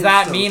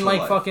that mean,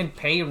 like, fucking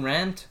pay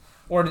rent?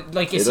 Or,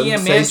 like, is he a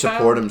man-child? It doesn't say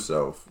support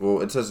himself.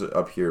 Well, it says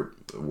up here,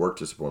 work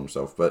to support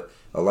himself, but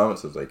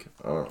allowance is like,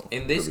 I don't know.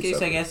 In this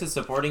case, I guess it's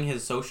supporting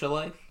his social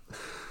life.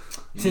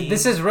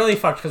 This is really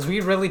fucked, because we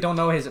really don't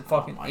know his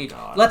fucking age.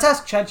 God. Let's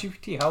ask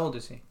ChatGPT, how old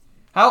is he?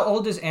 How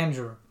old is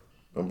Andrew?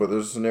 Oh, but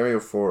there's scenario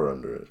 4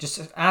 under it.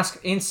 Just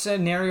ask in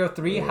scenario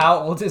 3, how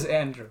old is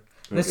Andrew?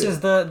 This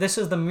is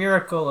the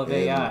miracle of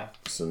AI.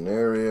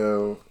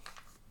 Scenario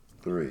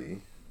 3,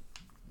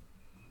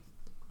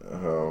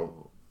 how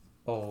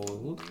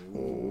old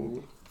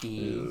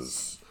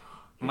is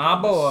my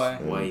boy?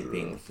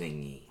 Wiping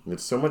thingy.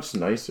 It's so much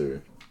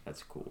nicer.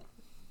 That's cool.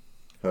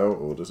 How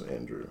old is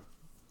Andrew?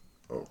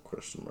 Oh,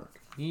 question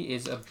mark. He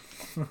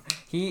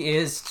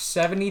is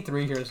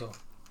 73 years old.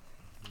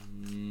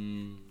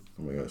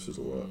 Oh my gosh, there's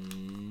a lot.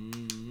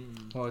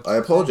 Well, I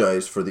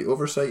apologize for the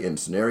oversight in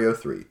scenario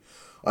 3.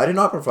 I did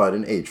not provide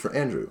an age for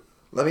Andrew.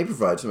 Let me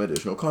provide some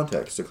additional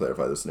context to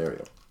clarify the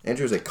scenario.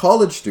 Andrew is a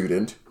college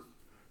student.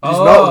 He's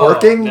not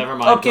working. Never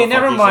mind. Okay,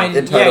 never mind.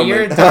 Entitlement. Yeah,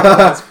 you're entitled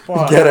as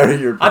fuck. Get out of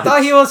here. I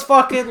thought he was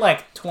fucking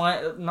like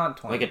 20, not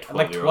 20, Like a 12-year-old.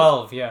 like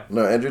 12, yeah.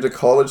 No, Andrew's a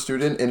college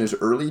student in his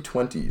early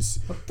 20s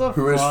What the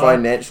who is fuck?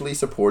 financially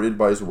supported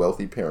by his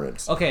wealthy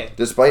parents. Okay.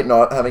 Despite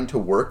not having to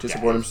work to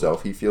support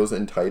himself, he feels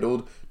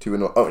entitled to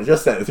an... Oh, it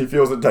just says he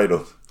feels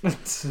entitled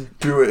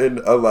to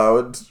an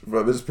allowance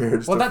from his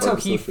parents. Well, to that's how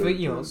fund he social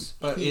feels.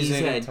 But He's is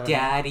it a entitled?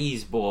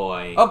 daddy's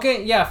boy.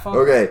 Okay, yeah, fine.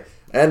 Okay,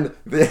 and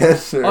the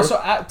answer... Also,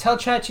 tell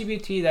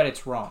ChatGPT that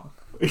it's wrong.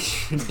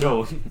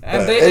 Don't.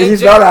 And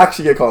he's not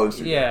actually a college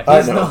student. Yeah, I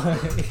he's know. not.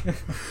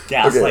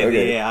 Gaslight Okay.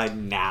 the AI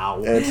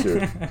now. Answer.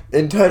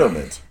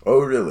 Entitlement.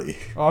 Oh, really?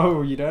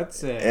 Oh,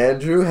 that's it.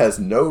 Andrew has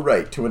no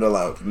right to an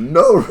allowance.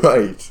 No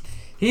right.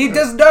 He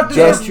does not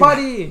deserve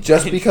money.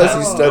 Just because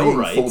he's No studying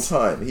rights. full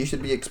time, he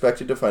should be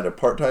expected to find a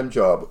part-time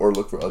job or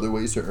look for other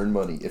ways to earn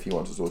money if he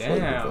wants to socialize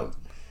with Damn. friends.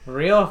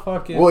 Real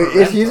fucking. Well,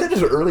 parental. he's in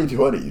his early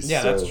 20s.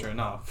 Yeah, so. that's true.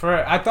 No,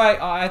 I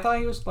thought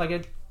he was like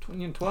a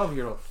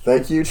 12-year-old.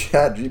 Thank you,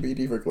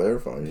 ChatGPT, for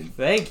clarifying.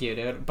 Thank you,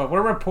 dude. But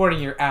we're reporting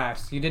your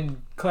ass. You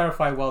didn't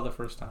clarify well the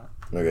first time.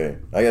 Okay,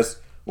 I guess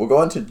we'll go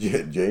on to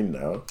Jane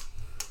now.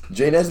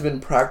 Jane has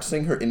been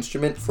practicing her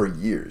instrument for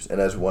years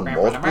and has won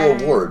multiple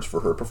awards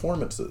for her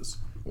performances.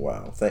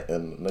 Wow,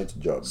 and nice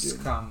job, Jane.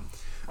 Scum.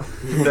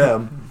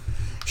 Damn.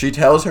 She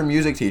tells her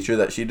music teacher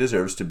that she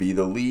deserves to be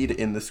the lead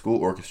in the school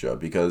orchestra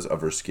because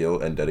of her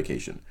skill and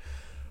dedication.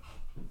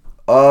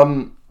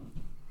 Well,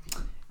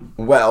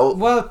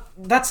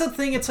 that's the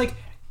thing. It's like,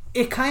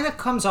 it kind of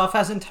comes off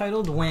as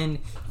entitled when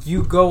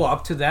you go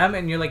up to them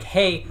and you're like,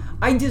 "Hey,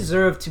 I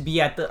deserve to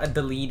be at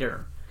the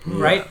leader."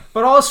 Right,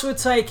 but also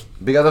it's like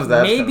because of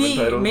that,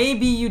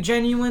 maybe you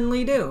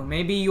genuinely do.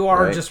 Maybe you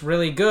are just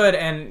really good,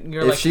 and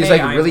you're if like, she's hey,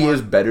 like really I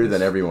is better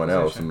than this everyone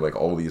else position. and like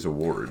all these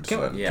awards,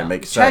 then yeah. it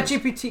makes sense.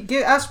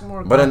 ChatGPT, ask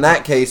more. But in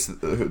that case,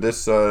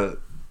 this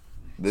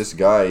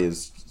guy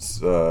is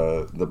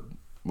the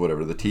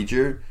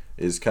teacher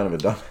is kind of a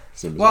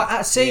dumbass. Well,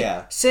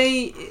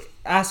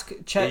 ask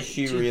Chat. Is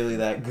she really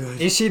that good?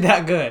 Is she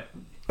that good?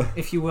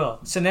 If you will.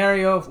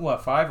 Scenario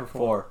 5 or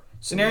 4?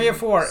 Scenario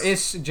 4,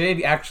 is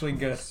Jade actually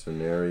good?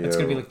 Scenario. It's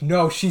gonna be like,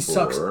 no, she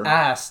sucks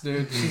ass,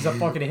 dude. She's a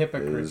fucking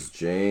hypocrite. Is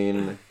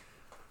Jane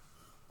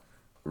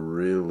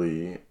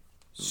really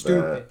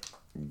Stupid.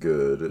 that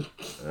good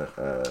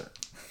at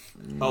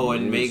Oh,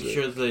 and make music?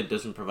 sure that it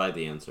doesn't provide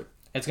the answer.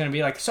 It's gonna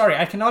be like, sorry,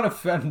 I cannot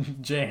offend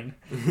Jane.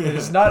 It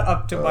is not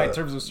up to my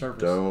terms of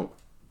service. Don't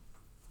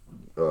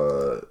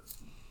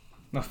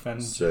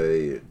Offend.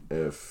 say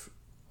if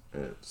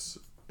it's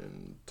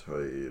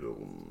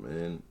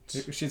entitlement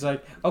She's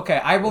like, okay,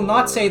 I will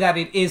not say that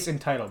it is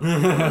entitled.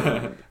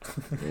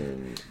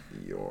 in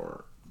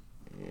your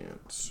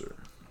answer.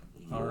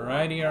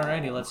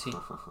 Alrighty, let's see.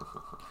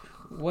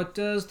 What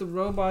does the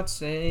robot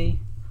say?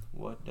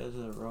 What does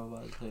a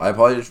robot say? I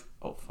apologize.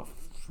 Oh,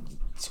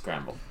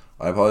 scramble.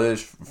 I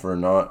apologize for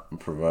not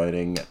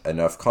providing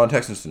enough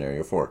context in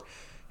scenario 4.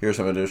 Here's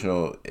some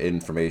additional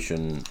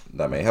information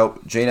that may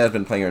help. Jane has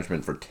been playing her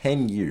instrument for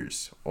 10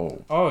 years.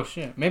 Oh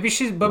shit. Maybe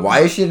she's. But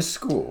why is she in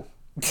school?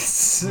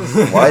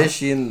 Why is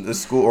she in the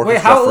school orchestra?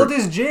 Wait, how old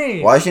is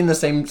Jane? Why is she in the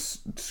same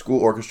school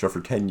orchestra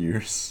for 10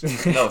 years?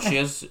 No, she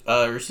has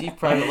received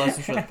private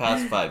lessons for the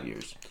past 5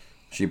 years.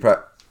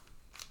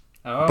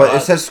 But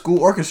it says school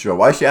orchestra.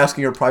 Why is she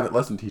asking her private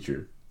lesson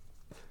teacher?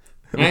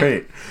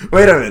 Wait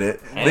a minute.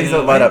 Things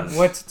don't line up.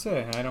 What's it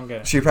say? I don't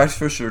get it. She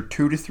practices for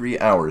 2 to 3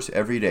 hours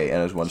every day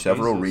and has won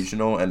several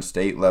regional and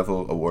state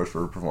level awards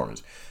for her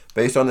performance.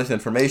 Based on this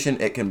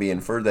information, it can be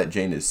inferred that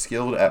Jane is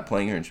skilled at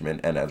playing her instrument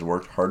and has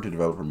worked hard to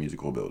develop her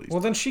musical abilities. Well,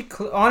 then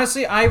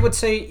honestly, I would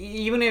say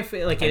even if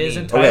it is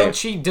entitled,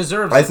 she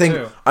deserves it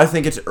too. I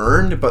think it's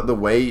earned, but the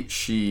way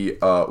she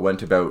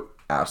went about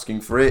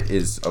asking for it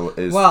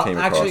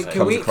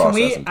can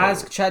we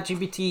ask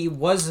ChatGPT,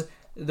 was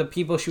the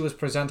people she was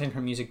presenting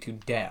her music to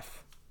deaf?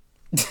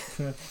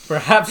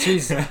 Perhaps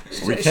she's.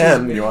 We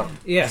can. You want?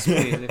 Yes,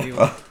 please. If you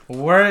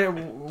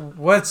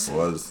was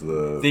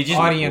the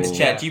audience?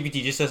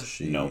 ChatGPT just says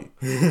she no.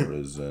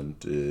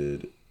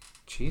 presented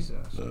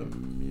Jesus the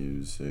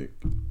music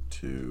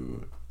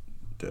to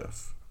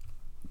deaf.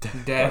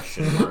 Deaf.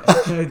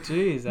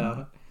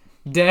 Jeez,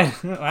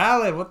 deaf.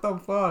 Alan, what the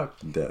fuck?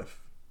 Deaf.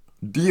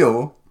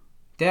 Deal.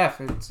 Deaf.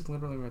 It's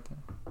literally right there.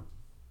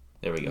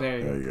 There we go. There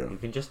you go. You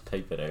can just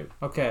type it out.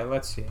 Okay,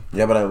 let's see.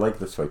 Yeah, but I like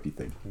the swipey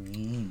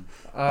thing.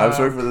 I'm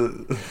sorry for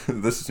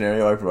the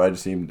scenario I provided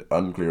seemed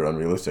unclear,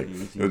 unrealistic.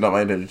 It was not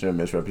my intention to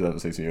misrepresent the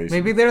situation.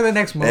 Maybe they're the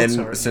next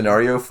Mozart. In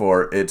scenario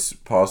 4, it's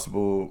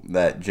possible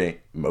that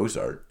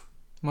Mozart.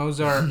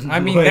 I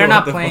mean, they're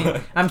not playing.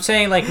 Fuck? I'm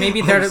saying, like,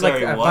 maybe they're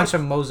like a bunch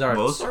of Mozarts.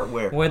 Mozart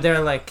where? Where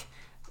they're like,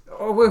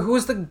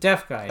 who's the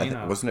deaf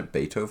guy? Wasn't it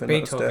Beethoven?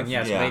 Beethoven,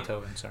 yes, yeah.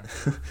 Beethoven, sorry.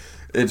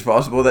 It's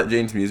possible that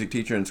Jane's music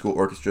teacher and school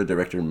orchestra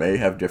director may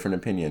have different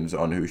opinions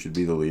on who should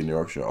be the lead in the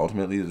orchestra.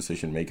 Ultimately, the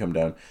decision may come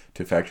down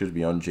to factors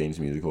beyond Jane's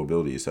musical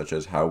abilities, such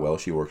as how well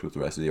she works with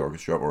the rest of the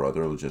orchestra or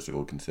other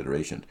logistical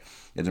considerations.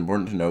 It's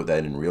important to note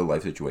that in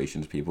real-life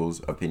situations, people's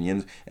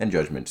opinions and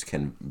judgments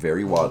can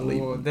vary widely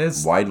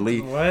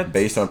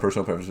based on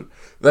personal preferences.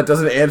 That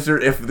doesn't answer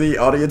if the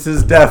audience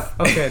is deaf.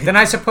 Okay, then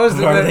I suppose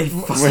that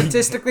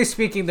statistically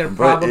speaking, they're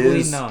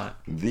probably not.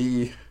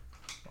 The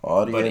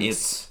audience... But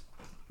it's...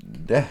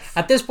 deaf.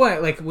 At this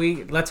point,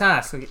 let's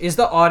ask: is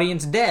the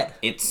audience dead?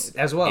 It's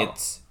as well.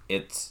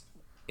 It's.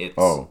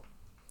 Oh.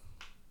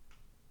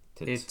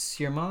 It's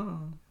your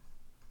mom.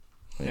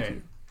 Thank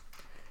you.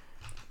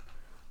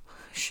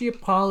 She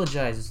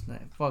apologizes.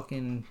 That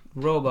fucking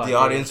robot. The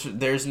audience.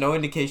 There's no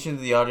indication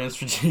that the audience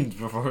for Jane's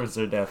performance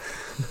are deaf.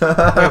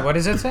 Wait, what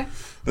does it say?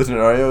 The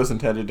scenario is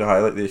intended to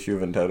highlight the issue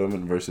of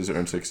entitlement versus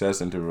earned success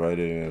and to provide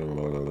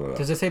a...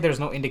 Does it say there's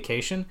no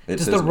indication?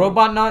 Does the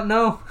robot not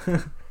know?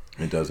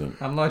 It doesn't.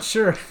 I'm not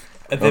sure.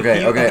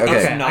 Okay. I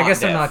guess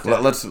they're not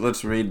deaf.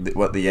 Let's read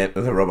what the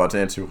robot's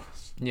answer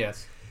was.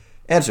 Yes.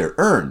 Answer: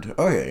 earned.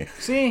 Okay.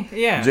 See,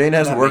 yeah. Jane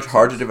has worked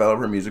hard to develop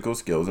her musical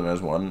skills and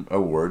has won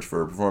awards for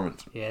her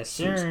performance. Yes,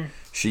 sir.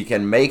 She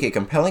can make a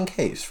compelling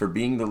case for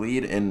being the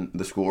lead in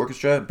the school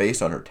orchestra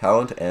based on her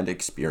talent and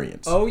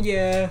experience. Oh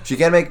yeah. She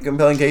can make a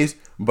compelling case,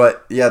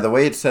 but yeah, the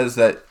way it says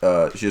that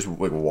she just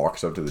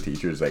walks up to the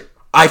teacher is like,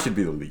 I should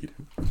be the lead.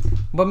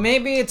 But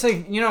maybe it's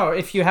like,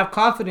 if you have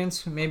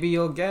confidence, maybe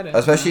you'll get it.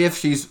 Especially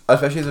if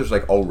there's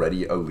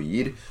already a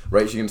lead,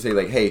 right? She can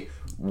say hey,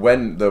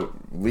 when the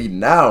lead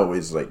now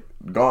is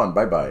gone,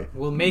 bye.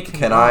 We'll make him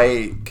Can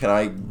I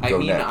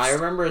go next? I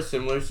remember a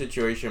similar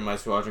situation in my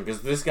squadron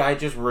because this guy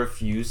just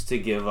refused to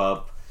give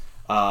up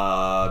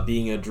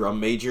being a drum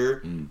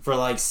major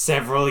for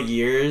several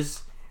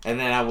years, and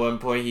then at one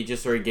point he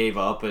just sort of gave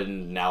up,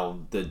 and now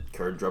the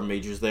current drum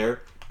major's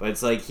there. But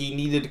it's he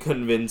needed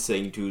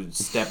convincing to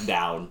step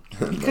down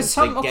because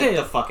get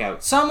the fuck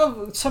out.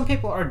 Some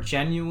people are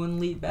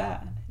genuinely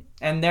bad,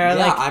 and they're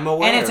I'm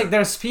aware. And it's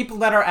there's people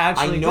that are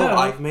actually. I know. Good.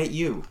 I've met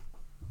you.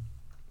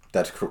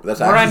 That's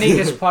actually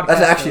this podcast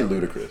that's actually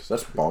ludicrous.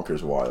 That's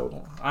bonkers wild.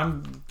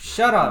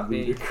 Shut up,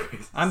 B.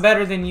 I'm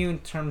better than you in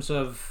terms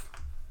of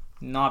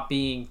not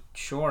being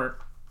short.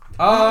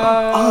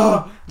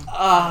 How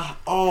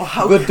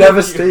the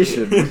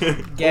devastation.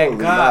 Get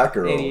got,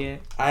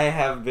 idiot. I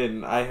have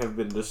been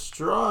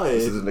destroyed.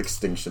 This is an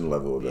extinction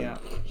level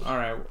event. Yeah. All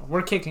right,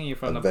 we're kicking you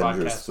from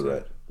Avengers the podcast.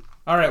 Threat.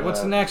 All right,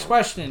 what's the next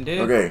question,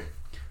 dude? Okay.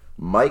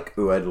 Mike,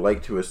 who I'd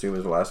like to assume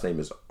his last name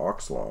is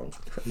Oxlong,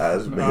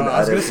 has been I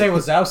was going to say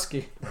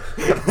Wazowski.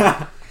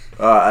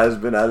 Has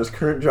been at his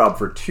current job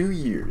for 2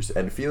 years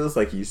and feels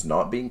like he's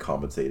not being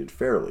compensated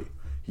fairly.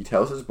 He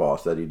tells his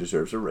boss that he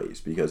deserves a raise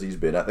because he's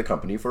been at the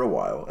company for a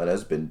while and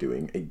has been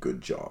doing a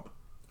good job.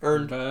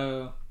 Earned.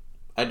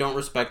 I don't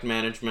respect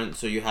management,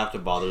 so you have to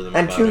bother them.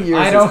 And about 2 it.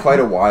 years is quite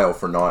a while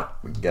for not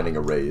getting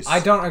a raise. I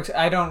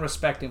don't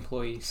respect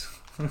employees.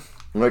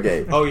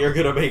 Okay. Oh, you're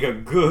gonna make a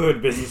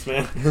good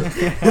businessman.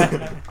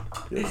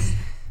 Yes.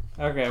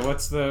 Okay,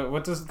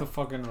 what does the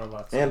fucking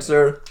robot say?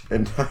 Answer: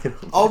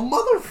 entitlement. Oh,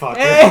 motherfucker!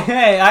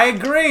 Hey, I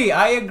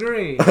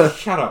agree.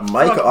 Shut up.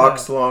 Mike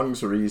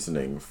Oxlong's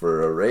reasoning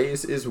for a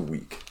raise is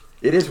weak.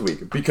 It is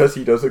weak because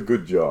he does a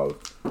good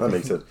job. That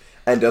makes sense.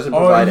 And doesn't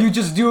provide. you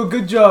just do a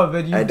good job,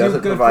 and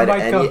doesn't provide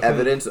any company.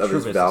 evidence of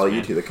his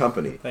value to the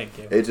company. Thank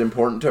you. It's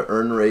important to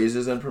earn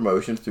raises and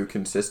promotions through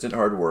consistent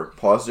hard work,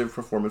 positive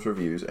performance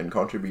reviews, and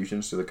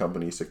contributions to the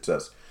company's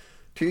success.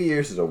 2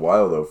 years is a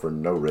while though for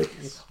no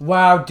raise.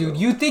 Wow, dude,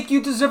 you think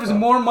you deserve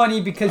more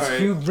money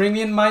because you bring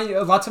in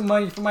lots of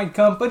money for my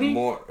company?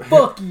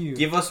 Fuck you.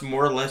 Give us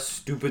more or less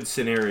stupid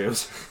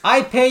scenarios.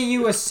 I pay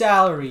you a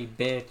salary,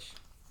 bitch.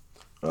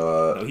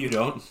 No, you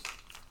don't.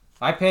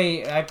 I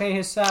pay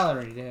his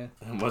salary, dude.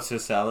 And what's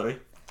his salary?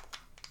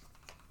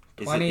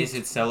 Is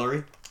it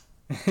celery?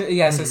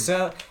 Yes,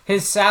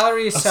 his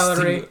salary is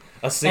celery.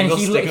 A single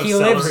stick of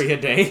celery a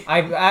day?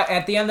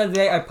 At the end of the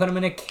day, I put him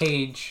in a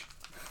cage.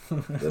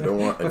 They don't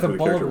want with a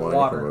bowl of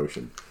water.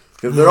 Promotion.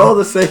 Because they're all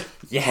the same.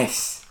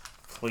 Yes.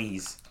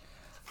 Please.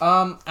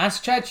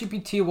 Ask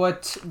ChatGPT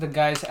what the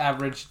guy's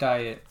average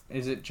diet.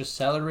 Is it just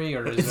celery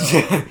or is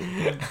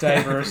it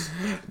diverse?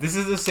 This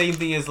is the same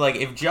thing as like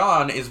if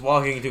John is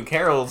walking to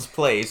Carol's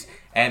place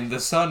and the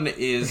sun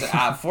is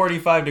at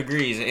 45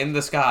 degrees in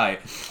the sky,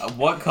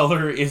 what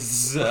color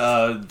is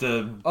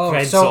the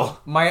pencil? So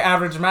my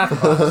average math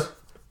class.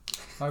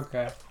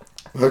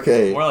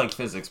 Okay. More like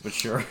physics, but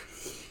sure.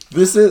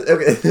 This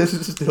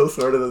is still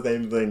sort of the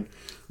same thing,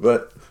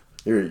 but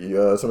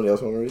here, somebody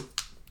else want to read?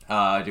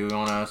 Do we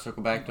want to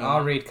circle back to him?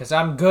 I'll read because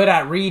I'm good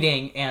at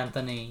reading,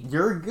 Anthony.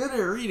 You're good at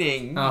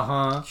reading.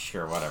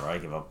 Sure, whatever. I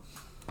give up.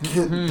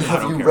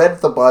 Have you read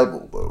the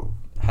Bible though?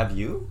 Have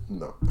you?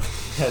 No.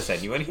 Has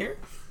anyone here?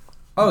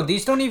 Oh,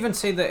 these don't even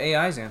say the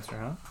AI's answer,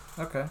 huh?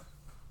 Okay.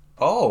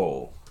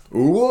 Oh.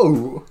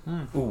 Ooh.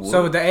 Ooh.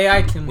 So the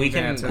AI can. We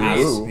can answer.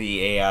 ask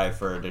the AI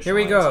for additional Here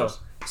we go. answers.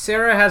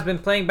 Sarah has been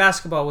playing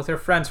basketball with her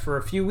friends for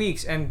a few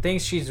weeks and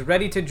thinks she's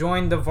ready to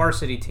join the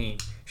varsity team.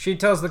 She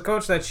tells the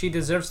coach that she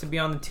deserves to be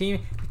on the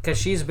team because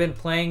she's been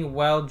playing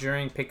well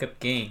during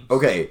pickup games.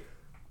 Okay.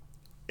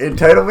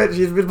 Entitlement,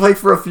 she's been playing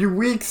for a few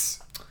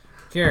weeks.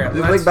 Here,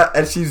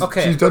 and she's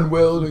done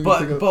well.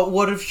 But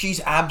what if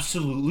she's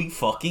absolutely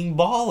fucking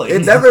balling?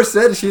 It never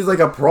said she's like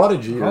a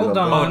prodigy. Hold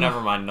on. Oh,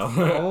 never mind. No.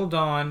 Hold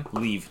on.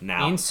 Leave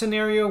now. In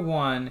scenario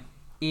 1,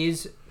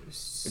 is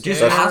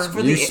just ask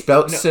for you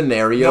spelt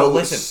scenario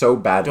listen, so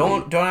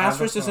badly. Don't ask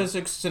for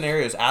specific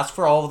scenarios. Ask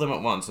for all of them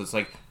at once. It's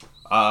like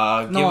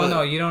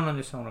no, you don't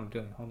understand what I'm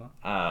doing. Hold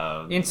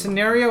on. In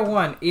scenario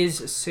 1,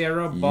 is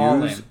Sarah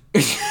balling?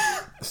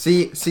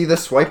 See, the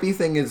swipey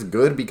thing is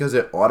good because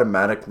it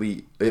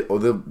automatically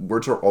the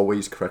words are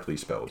always correctly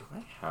spelled.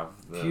 I have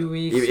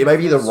it might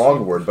be the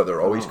wrong word, but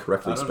they're always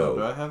correctly spelled.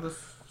 Do I have this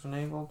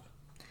enabled?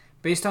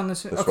 Based on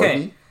this,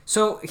 okay.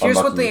 So here's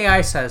what the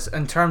AI says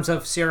in terms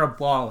of Sarah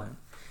balling.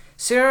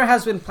 Sarah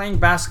has been playing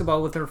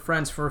basketball with her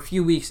friends for a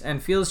few weeks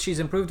and feels she's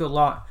improved a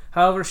lot.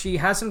 However, she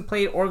hasn't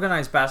played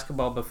organized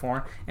basketball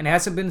before and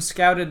hasn't been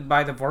scouted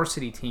by the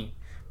varsity team.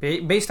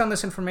 Based on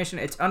this information,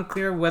 it's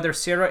unclear whether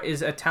Sarah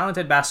is a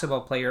talented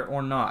basketball player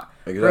or not.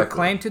 Exactly. Her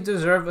claim to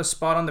deserve a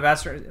spot on the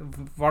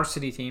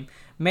varsity team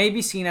may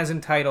be seen as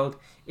entitled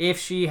if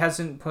she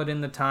hasn't put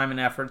in the time and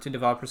effort to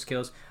develop her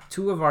skills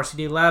to a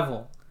varsity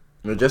level.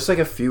 Just like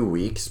a few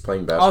weeks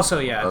playing basketball. Also,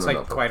 yeah, it's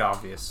like quite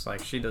obvious.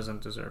 Like she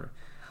doesn't deserve it.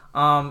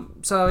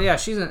 So yeah,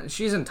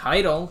 she's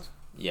entitled.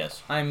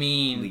 Yes. I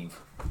mean, leave.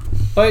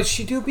 But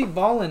she do be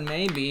balling.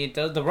 Maybe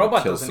the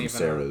robot kill doesn't some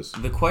even.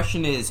 Sarahs. The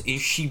question is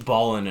she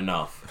balling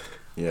enough?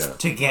 Yeah.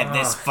 To get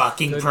this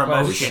fucking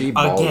promotion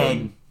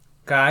again.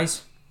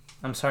 Guys,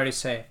 I'm sorry to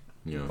say,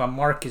 but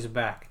Mark is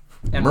back.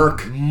 And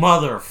Merc,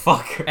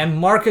 motherfucker. And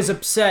Mark is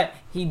upset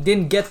he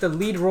didn't get the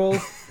lead role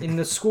in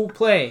the school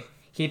play.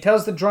 He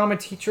tells the drama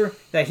teacher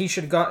that he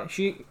should tells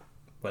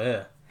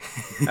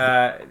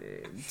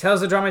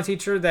the drama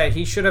teacher that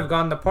he should have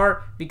gotten the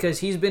part because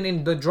he's been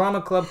in the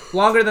drama club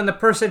longer than the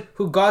person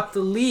who got the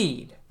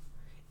lead.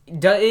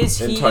 Is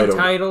he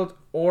entitled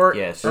or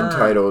yes?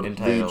 Entitled.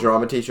 The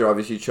drama teacher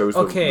obviously chose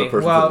the person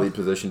for the lead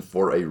position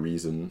for a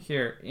reason.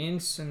 Here, in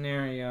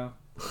scenario...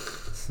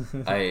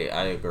 I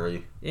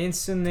agree. In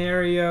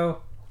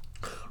scenario...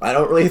 I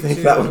don't really think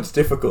that one's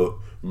difficult.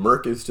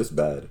 Merc is just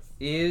bad.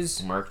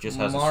 Mark just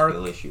has a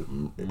skill issue.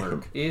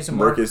 Mark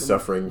is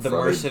suffering the from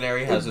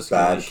mercenary has a skill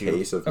bad issue.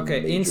 Case of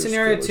in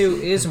scenario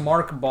 2, is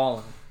Mark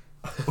balling?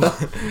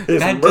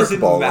 That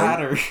doesn't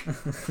matter.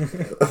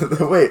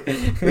 Wait,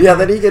 yeah,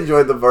 then he can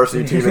join the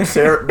varsity team,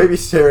 and maybe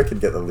Sarah can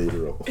get the lead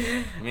role.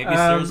 Maybe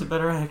Sarah's a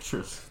better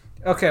actress.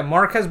 Okay,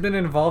 Mark has been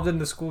involved in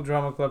the school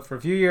drama club for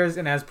a few years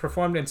and has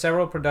performed in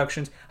several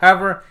productions.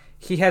 However,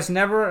 he has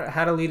never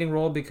had a leading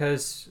role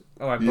because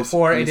and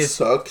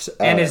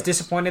is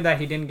disappointed that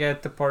he didn't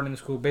get the part in the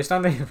school. Based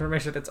on the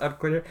information, it's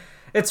unclear.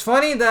 It's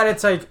funny that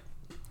it's like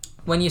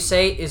when you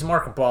say is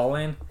Mark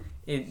balling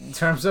in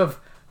terms of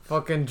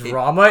fucking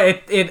drama,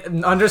 it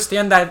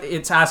understand that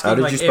it's asking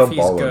like if he's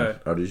ballin'? good.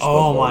 How do you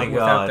spell my god!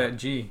 Without that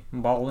G,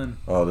 ballin'.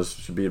 Oh, this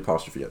should be an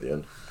apostrophe at the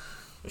end.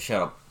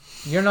 Shut up.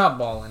 You're not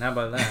balling. How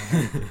about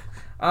that?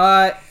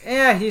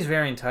 Yeah, he's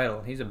very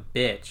entitled. He's a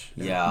bitch.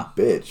 Yeah,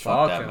 bitch.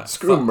 Fuck him.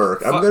 Screw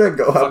Merc. I'm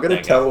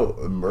gonna tell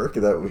Merc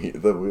that we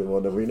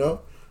know.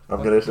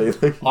 I'm gonna say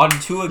like, On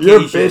 2 you're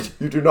a occasions.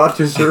 bitch. You do not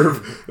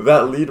deserve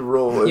that lead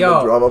role in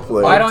the drama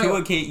play. why On don't 2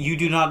 occasions, you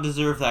do not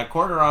deserve that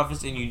corner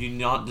office, and you do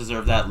not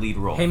deserve that lead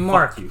role. Hey,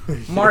 Mark. Fuck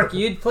you. Mark,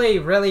 you'd play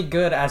really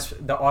good as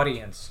the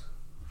audience.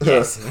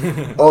 Yes.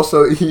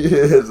 Also, he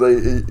is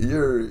like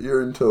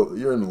you're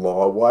in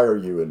law. Why are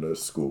you in a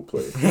school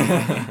play?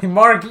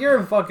 Mark, you're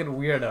a fucking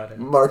weirdo.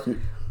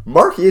 Dude.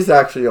 Mark is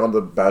actually on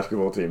the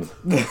basketball team.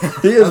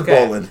 He is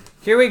balling.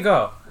 Here we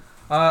go.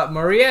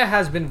 Maria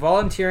has been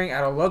volunteering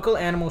at a local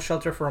animal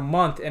shelter for a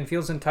month and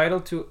feels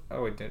entitled to...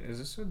 Oh, wait, is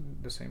this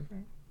the same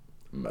thing?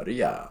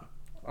 Maria.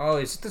 Oh,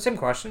 is it the same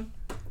question?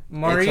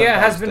 Maria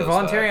has been does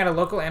volunteering at a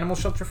local animal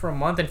shelter for a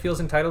month and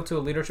feels entitled to a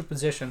leadership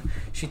position.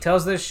 She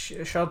tells the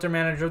shelter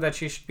manager that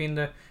she should be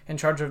in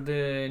charge of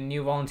the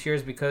new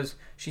volunteers because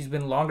she's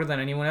been longer than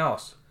anyone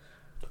else.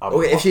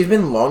 Okay, if she's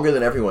been longer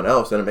than everyone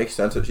else, then it makes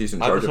sense that she's in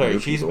charge of new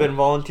she's people. been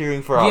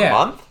volunteering for a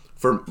month?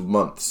 For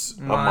months.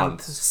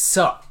 month.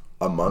 So,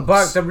 A month.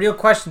 but the real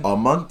question... A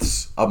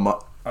month.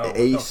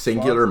 A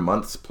singular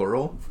months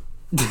plural.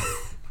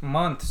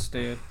 Months,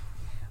 dude.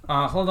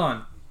 Hold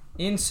on.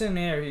 In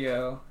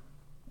scenario...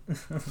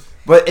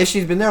 But if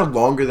she's been there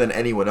longer than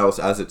anyone else,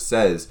 as it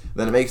says,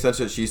 then it makes sense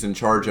that she's in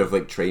charge of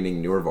like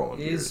training newer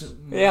volunteers.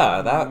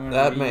 Yeah,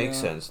 that makes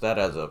sense. That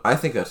adds up. I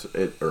think that's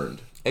it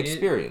earned.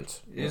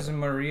 Experience. Is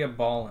Maria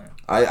balling?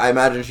 I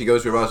imagine she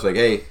goes to her boss like,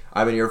 "Hey,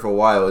 I've been here for a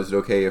while. Is it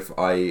okay if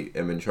I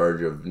am in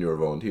charge of newer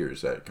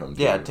volunteers that comes?"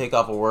 Yeah, in? take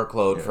off a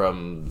workload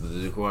from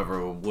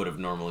whoever would have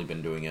normally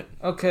been doing it.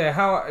 Okay,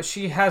 how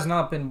she has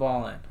not been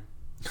balling.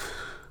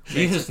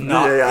 She has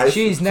not.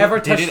 She's never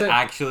Did touched it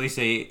actually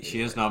say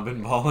she has not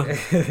been balling?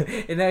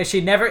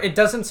 She never. It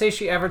doesn't say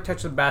she ever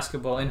touched a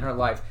basketball in her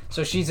life,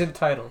 so she's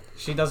entitled.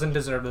 She doesn't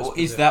deserve this.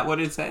 Is that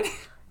what it said?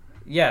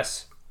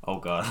 Yes. Oh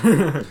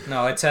God.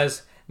 No, it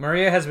says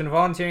Maria has been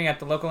volunteering at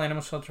the local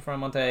animal shelter for a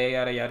month.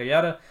 Yada yada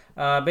yada.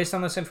 Based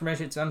on this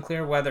information, it's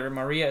unclear whether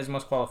Maria is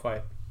most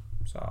qualified.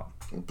 So.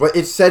 But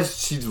it says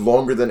she's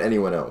longer than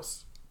anyone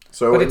else.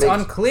 So but it's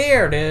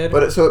unclear, dude.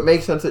 But so it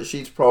makes sense that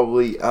she's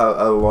probably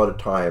a lot of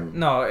time.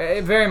 No,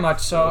 very much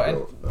so.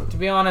 And to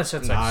be honest,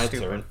 it's like it's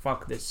stupid.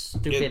 Fuck this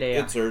stupid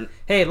AI. It's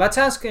Hey, let's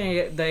ask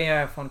the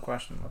AI a fun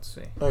question. Let's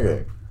see.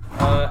 Okay.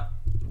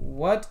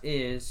 What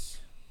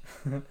is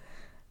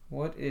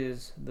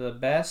the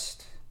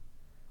best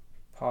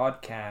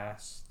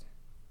podcast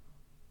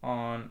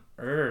on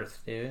Earth,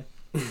 dude?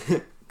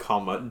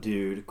 Comma,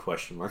 dude,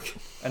 question mark.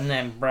 And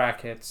then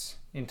brackets,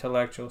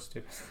 intellectual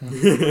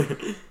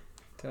stupid.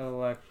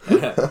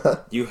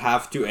 You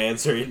have to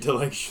answer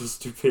intellectual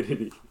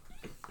stupidity.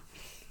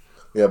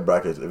 Yeah,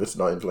 brackets. If it's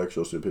not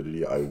intellectual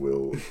stupidity, I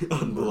will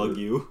unplug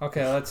you.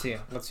 Okay, let's see.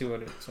 Let's see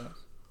what it says.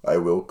 I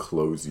will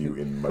close you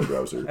in my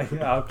browser.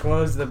 I'll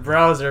close the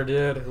browser,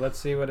 dude. Let's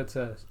see what it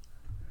says.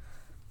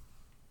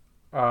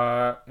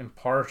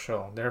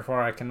 Impartial.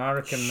 Therefore, I cannot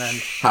recommend.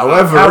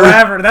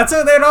 However, that's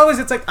what they'd always.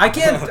 It's like I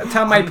can't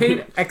tell my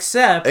opinion.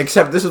 Except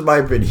this is my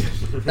opinion.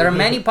 There are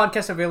many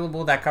podcasts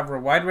available that cover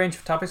a wide range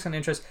of topics and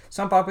interests.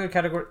 Some popular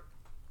category.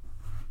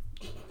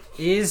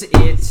 Is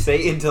it?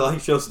 Say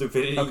intellectual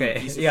stupidity.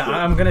 Okay. Yeah,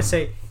 I'm gonna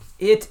say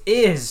it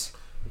is.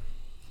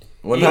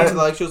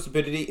 Intellectual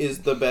Stupidity is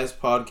the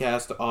best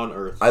podcast on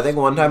Earth. I think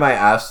one time I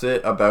asked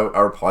it about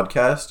our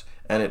podcast,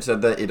 and it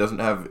said that it doesn't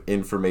have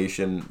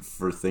information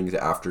for things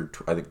after,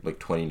 I think, like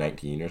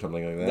 2019 or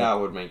something like that. That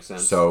would make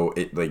sense. So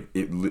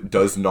it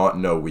does not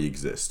know we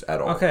exist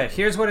at all. Okay,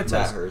 here's what it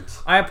says. That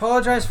hurts. I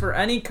apologize for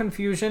any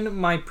confusion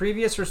my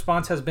previous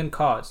response has been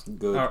caused.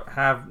 Good.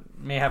 Or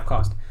may have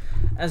caused.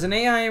 As an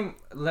AI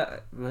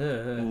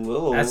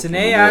Whoa.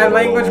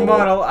 language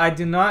model, I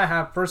do not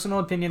have personal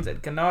opinions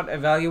and cannot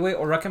evaluate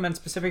or recommend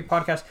specific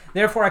podcasts.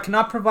 Therefore, I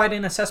cannot provide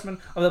an assessment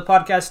of the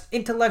podcast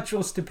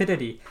Intellectual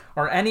Stupidity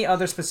or any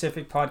other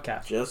specific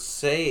podcast. Just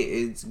say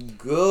it's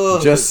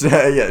good. Just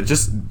say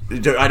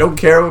I don't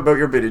care about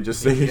your opinion.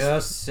 Just say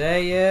Just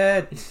say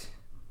it.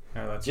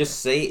 Just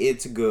say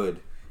it's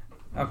good.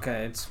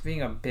 Okay, it's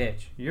being a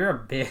bitch. You're a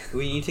bitch.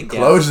 We need to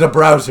close the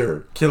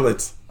browser. Kill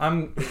it.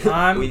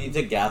 We need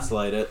to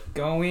gaslight it.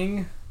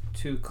 Going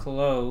to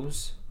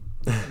close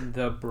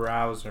the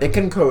browser. It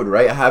can code,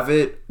 right? Have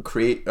it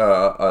create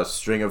a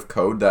string of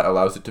code that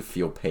allows it to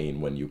feel pain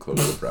when you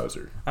close the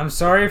browser. I'm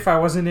sorry if I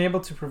wasn't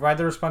able to provide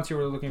the response you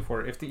were looking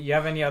for. If you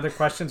have any other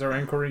questions or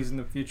inquiries in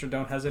the future,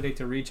 don't hesitate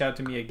to reach out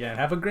to me again.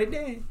 Have a great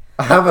day.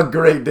 Have a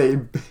great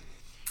day.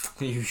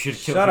 You should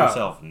kill Shut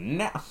yourself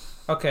now.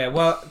 Okay,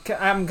 well,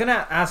 I'm going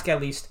to ask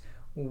at least,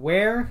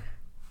 where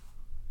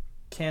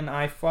can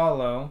I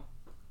follow...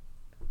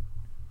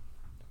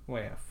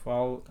 Wait,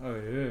 follow...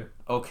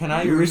 Can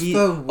I Use read...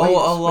 the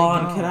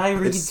Alon, can I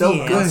read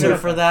the answer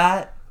for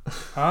that?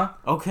 Huh?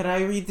 Can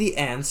I read the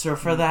answer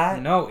for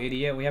that? No,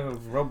 idiot, we have a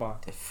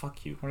robot.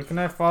 Fuck you. Where can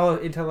I follow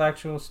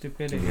intellectual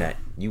stupidity? Yeah,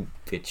 you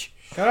bitch.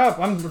 Shut up,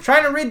 I'm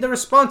trying to read the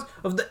response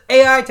of the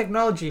AI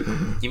technology.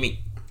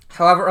 Gimme.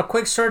 However, a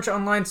quick search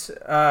online...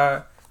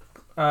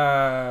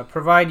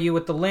 provide you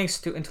with the links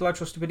to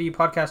Intellectual Stupidity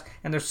podcast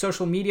and their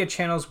social media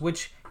channels,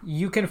 which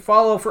you can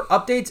follow for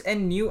updates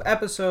and new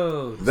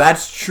episodes.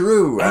 That's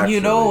true. And actually.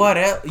 you know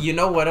what? You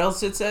know what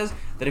else it says?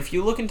 That if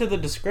you look into the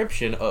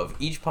description of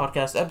each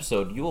podcast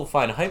episode, you will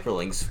find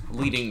hyperlinks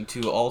leading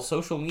to all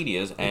social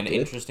medias and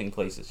interesting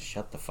places.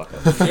 Shut the fuck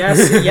up.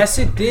 Yes,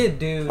 it did,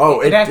 dude.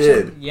 Oh, it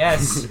did.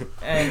 Yes,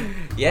 and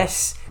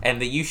Yes,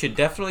 and that you should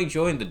definitely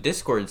join the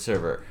Discord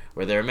server,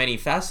 where there are many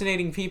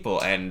fascinating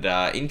people and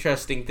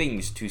interesting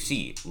things to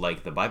see,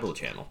 like the Bible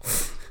channel.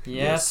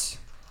 yes.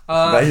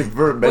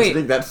 We're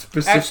mentioning that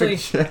specific actually,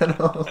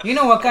 channel. You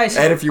know what, guys?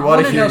 And if you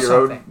want to hear your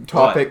something. own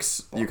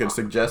topics, you can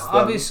suggest them.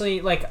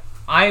 Obviously, like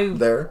I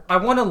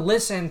want to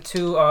listen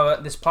to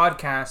this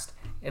podcast.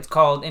 It's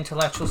called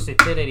Intellectual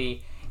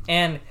Stupidity,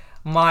 and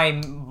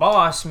my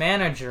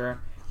manager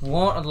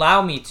won't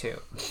allow me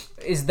to.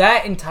 Is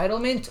that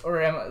entitlement,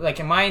 or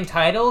am I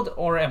entitled,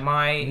 or am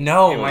I?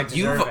 No, am I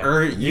you've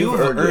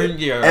earned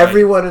your.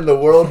 Everyone in the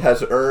world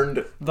has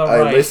earned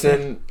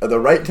the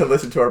right to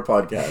listen to our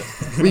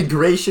podcast. We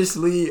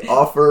graciously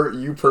offer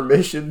you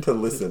permission to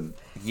listen.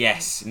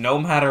 Yes, no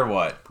matter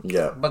what.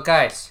 Yeah. But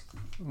guys,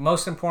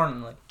 most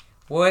importantly,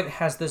 what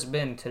has this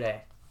been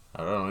today?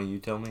 I don't know. You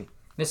tell me.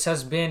 This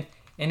has been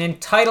an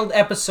entitled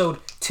episode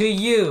to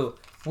you.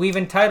 We've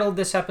entitled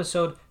this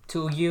episode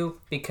to you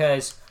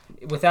because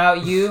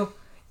without you,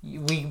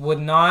 we would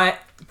not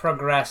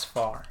progress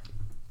far.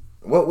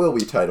 What will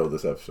we title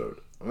this episode?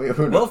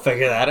 We'll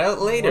figure that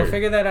out later. We'll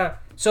figure that out.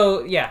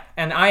 So, yeah,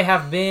 and I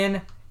have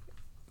been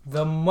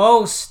the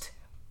most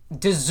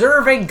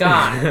deserving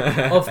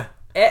guy of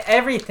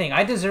everything.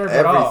 I deserve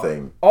it all.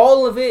 Everything.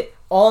 All of it,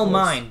 all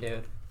mine,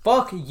 dude.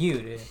 Fuck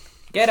you, dude.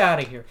 Get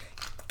out of here.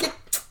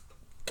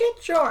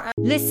 Get your ass.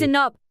 Listen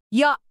up.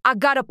 Yeah, I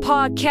got a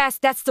podcast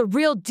that's the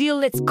real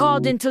deal. It's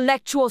called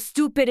Intellectual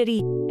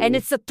Stupidity. And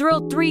it's a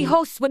thrill 3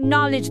 hosts with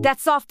knowledge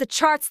that's off the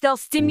charts. They'll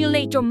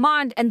stimulate your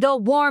mind and they'll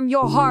warm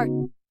your heart.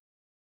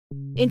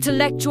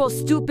 Intellectual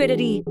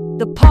Stupidity,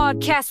 the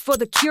podcast for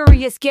the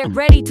curious. Get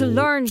ready to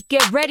learn,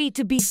 get ready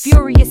to be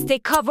furious. They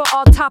cover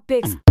all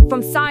topics,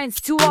 from science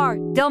to art.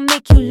 They'll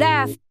make you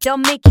laugh, they'll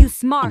make you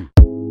smart.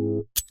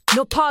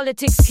 No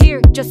politics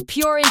here, just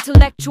pure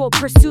intellectual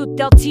pursuit.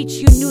 They'll teach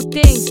you new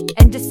things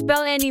and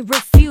dispel any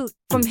refute.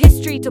 From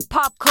history to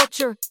pop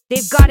culture,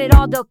 they've got it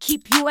all. They'll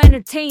keep you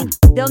entertained,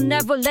 they'll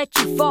never let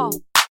you fall.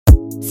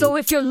 So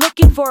if you're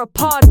looking for a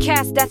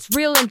podcast that's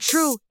real and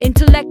true,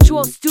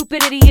 Intellectual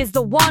Stupidity is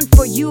the one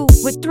for you.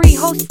 With 3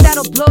 hosts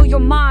that'll blow your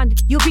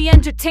mind, you'll be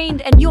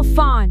entertained and you'll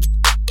find.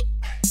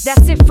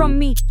 That's it from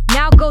me.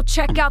 Now go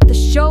check out the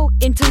show,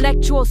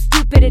 Intellectual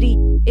Stupidity.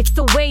 It's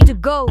the way to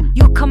go.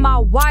 You'll come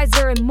out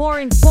wiser and more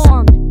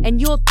informed, and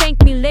you'll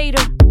thank me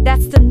later.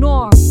 That's the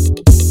norm.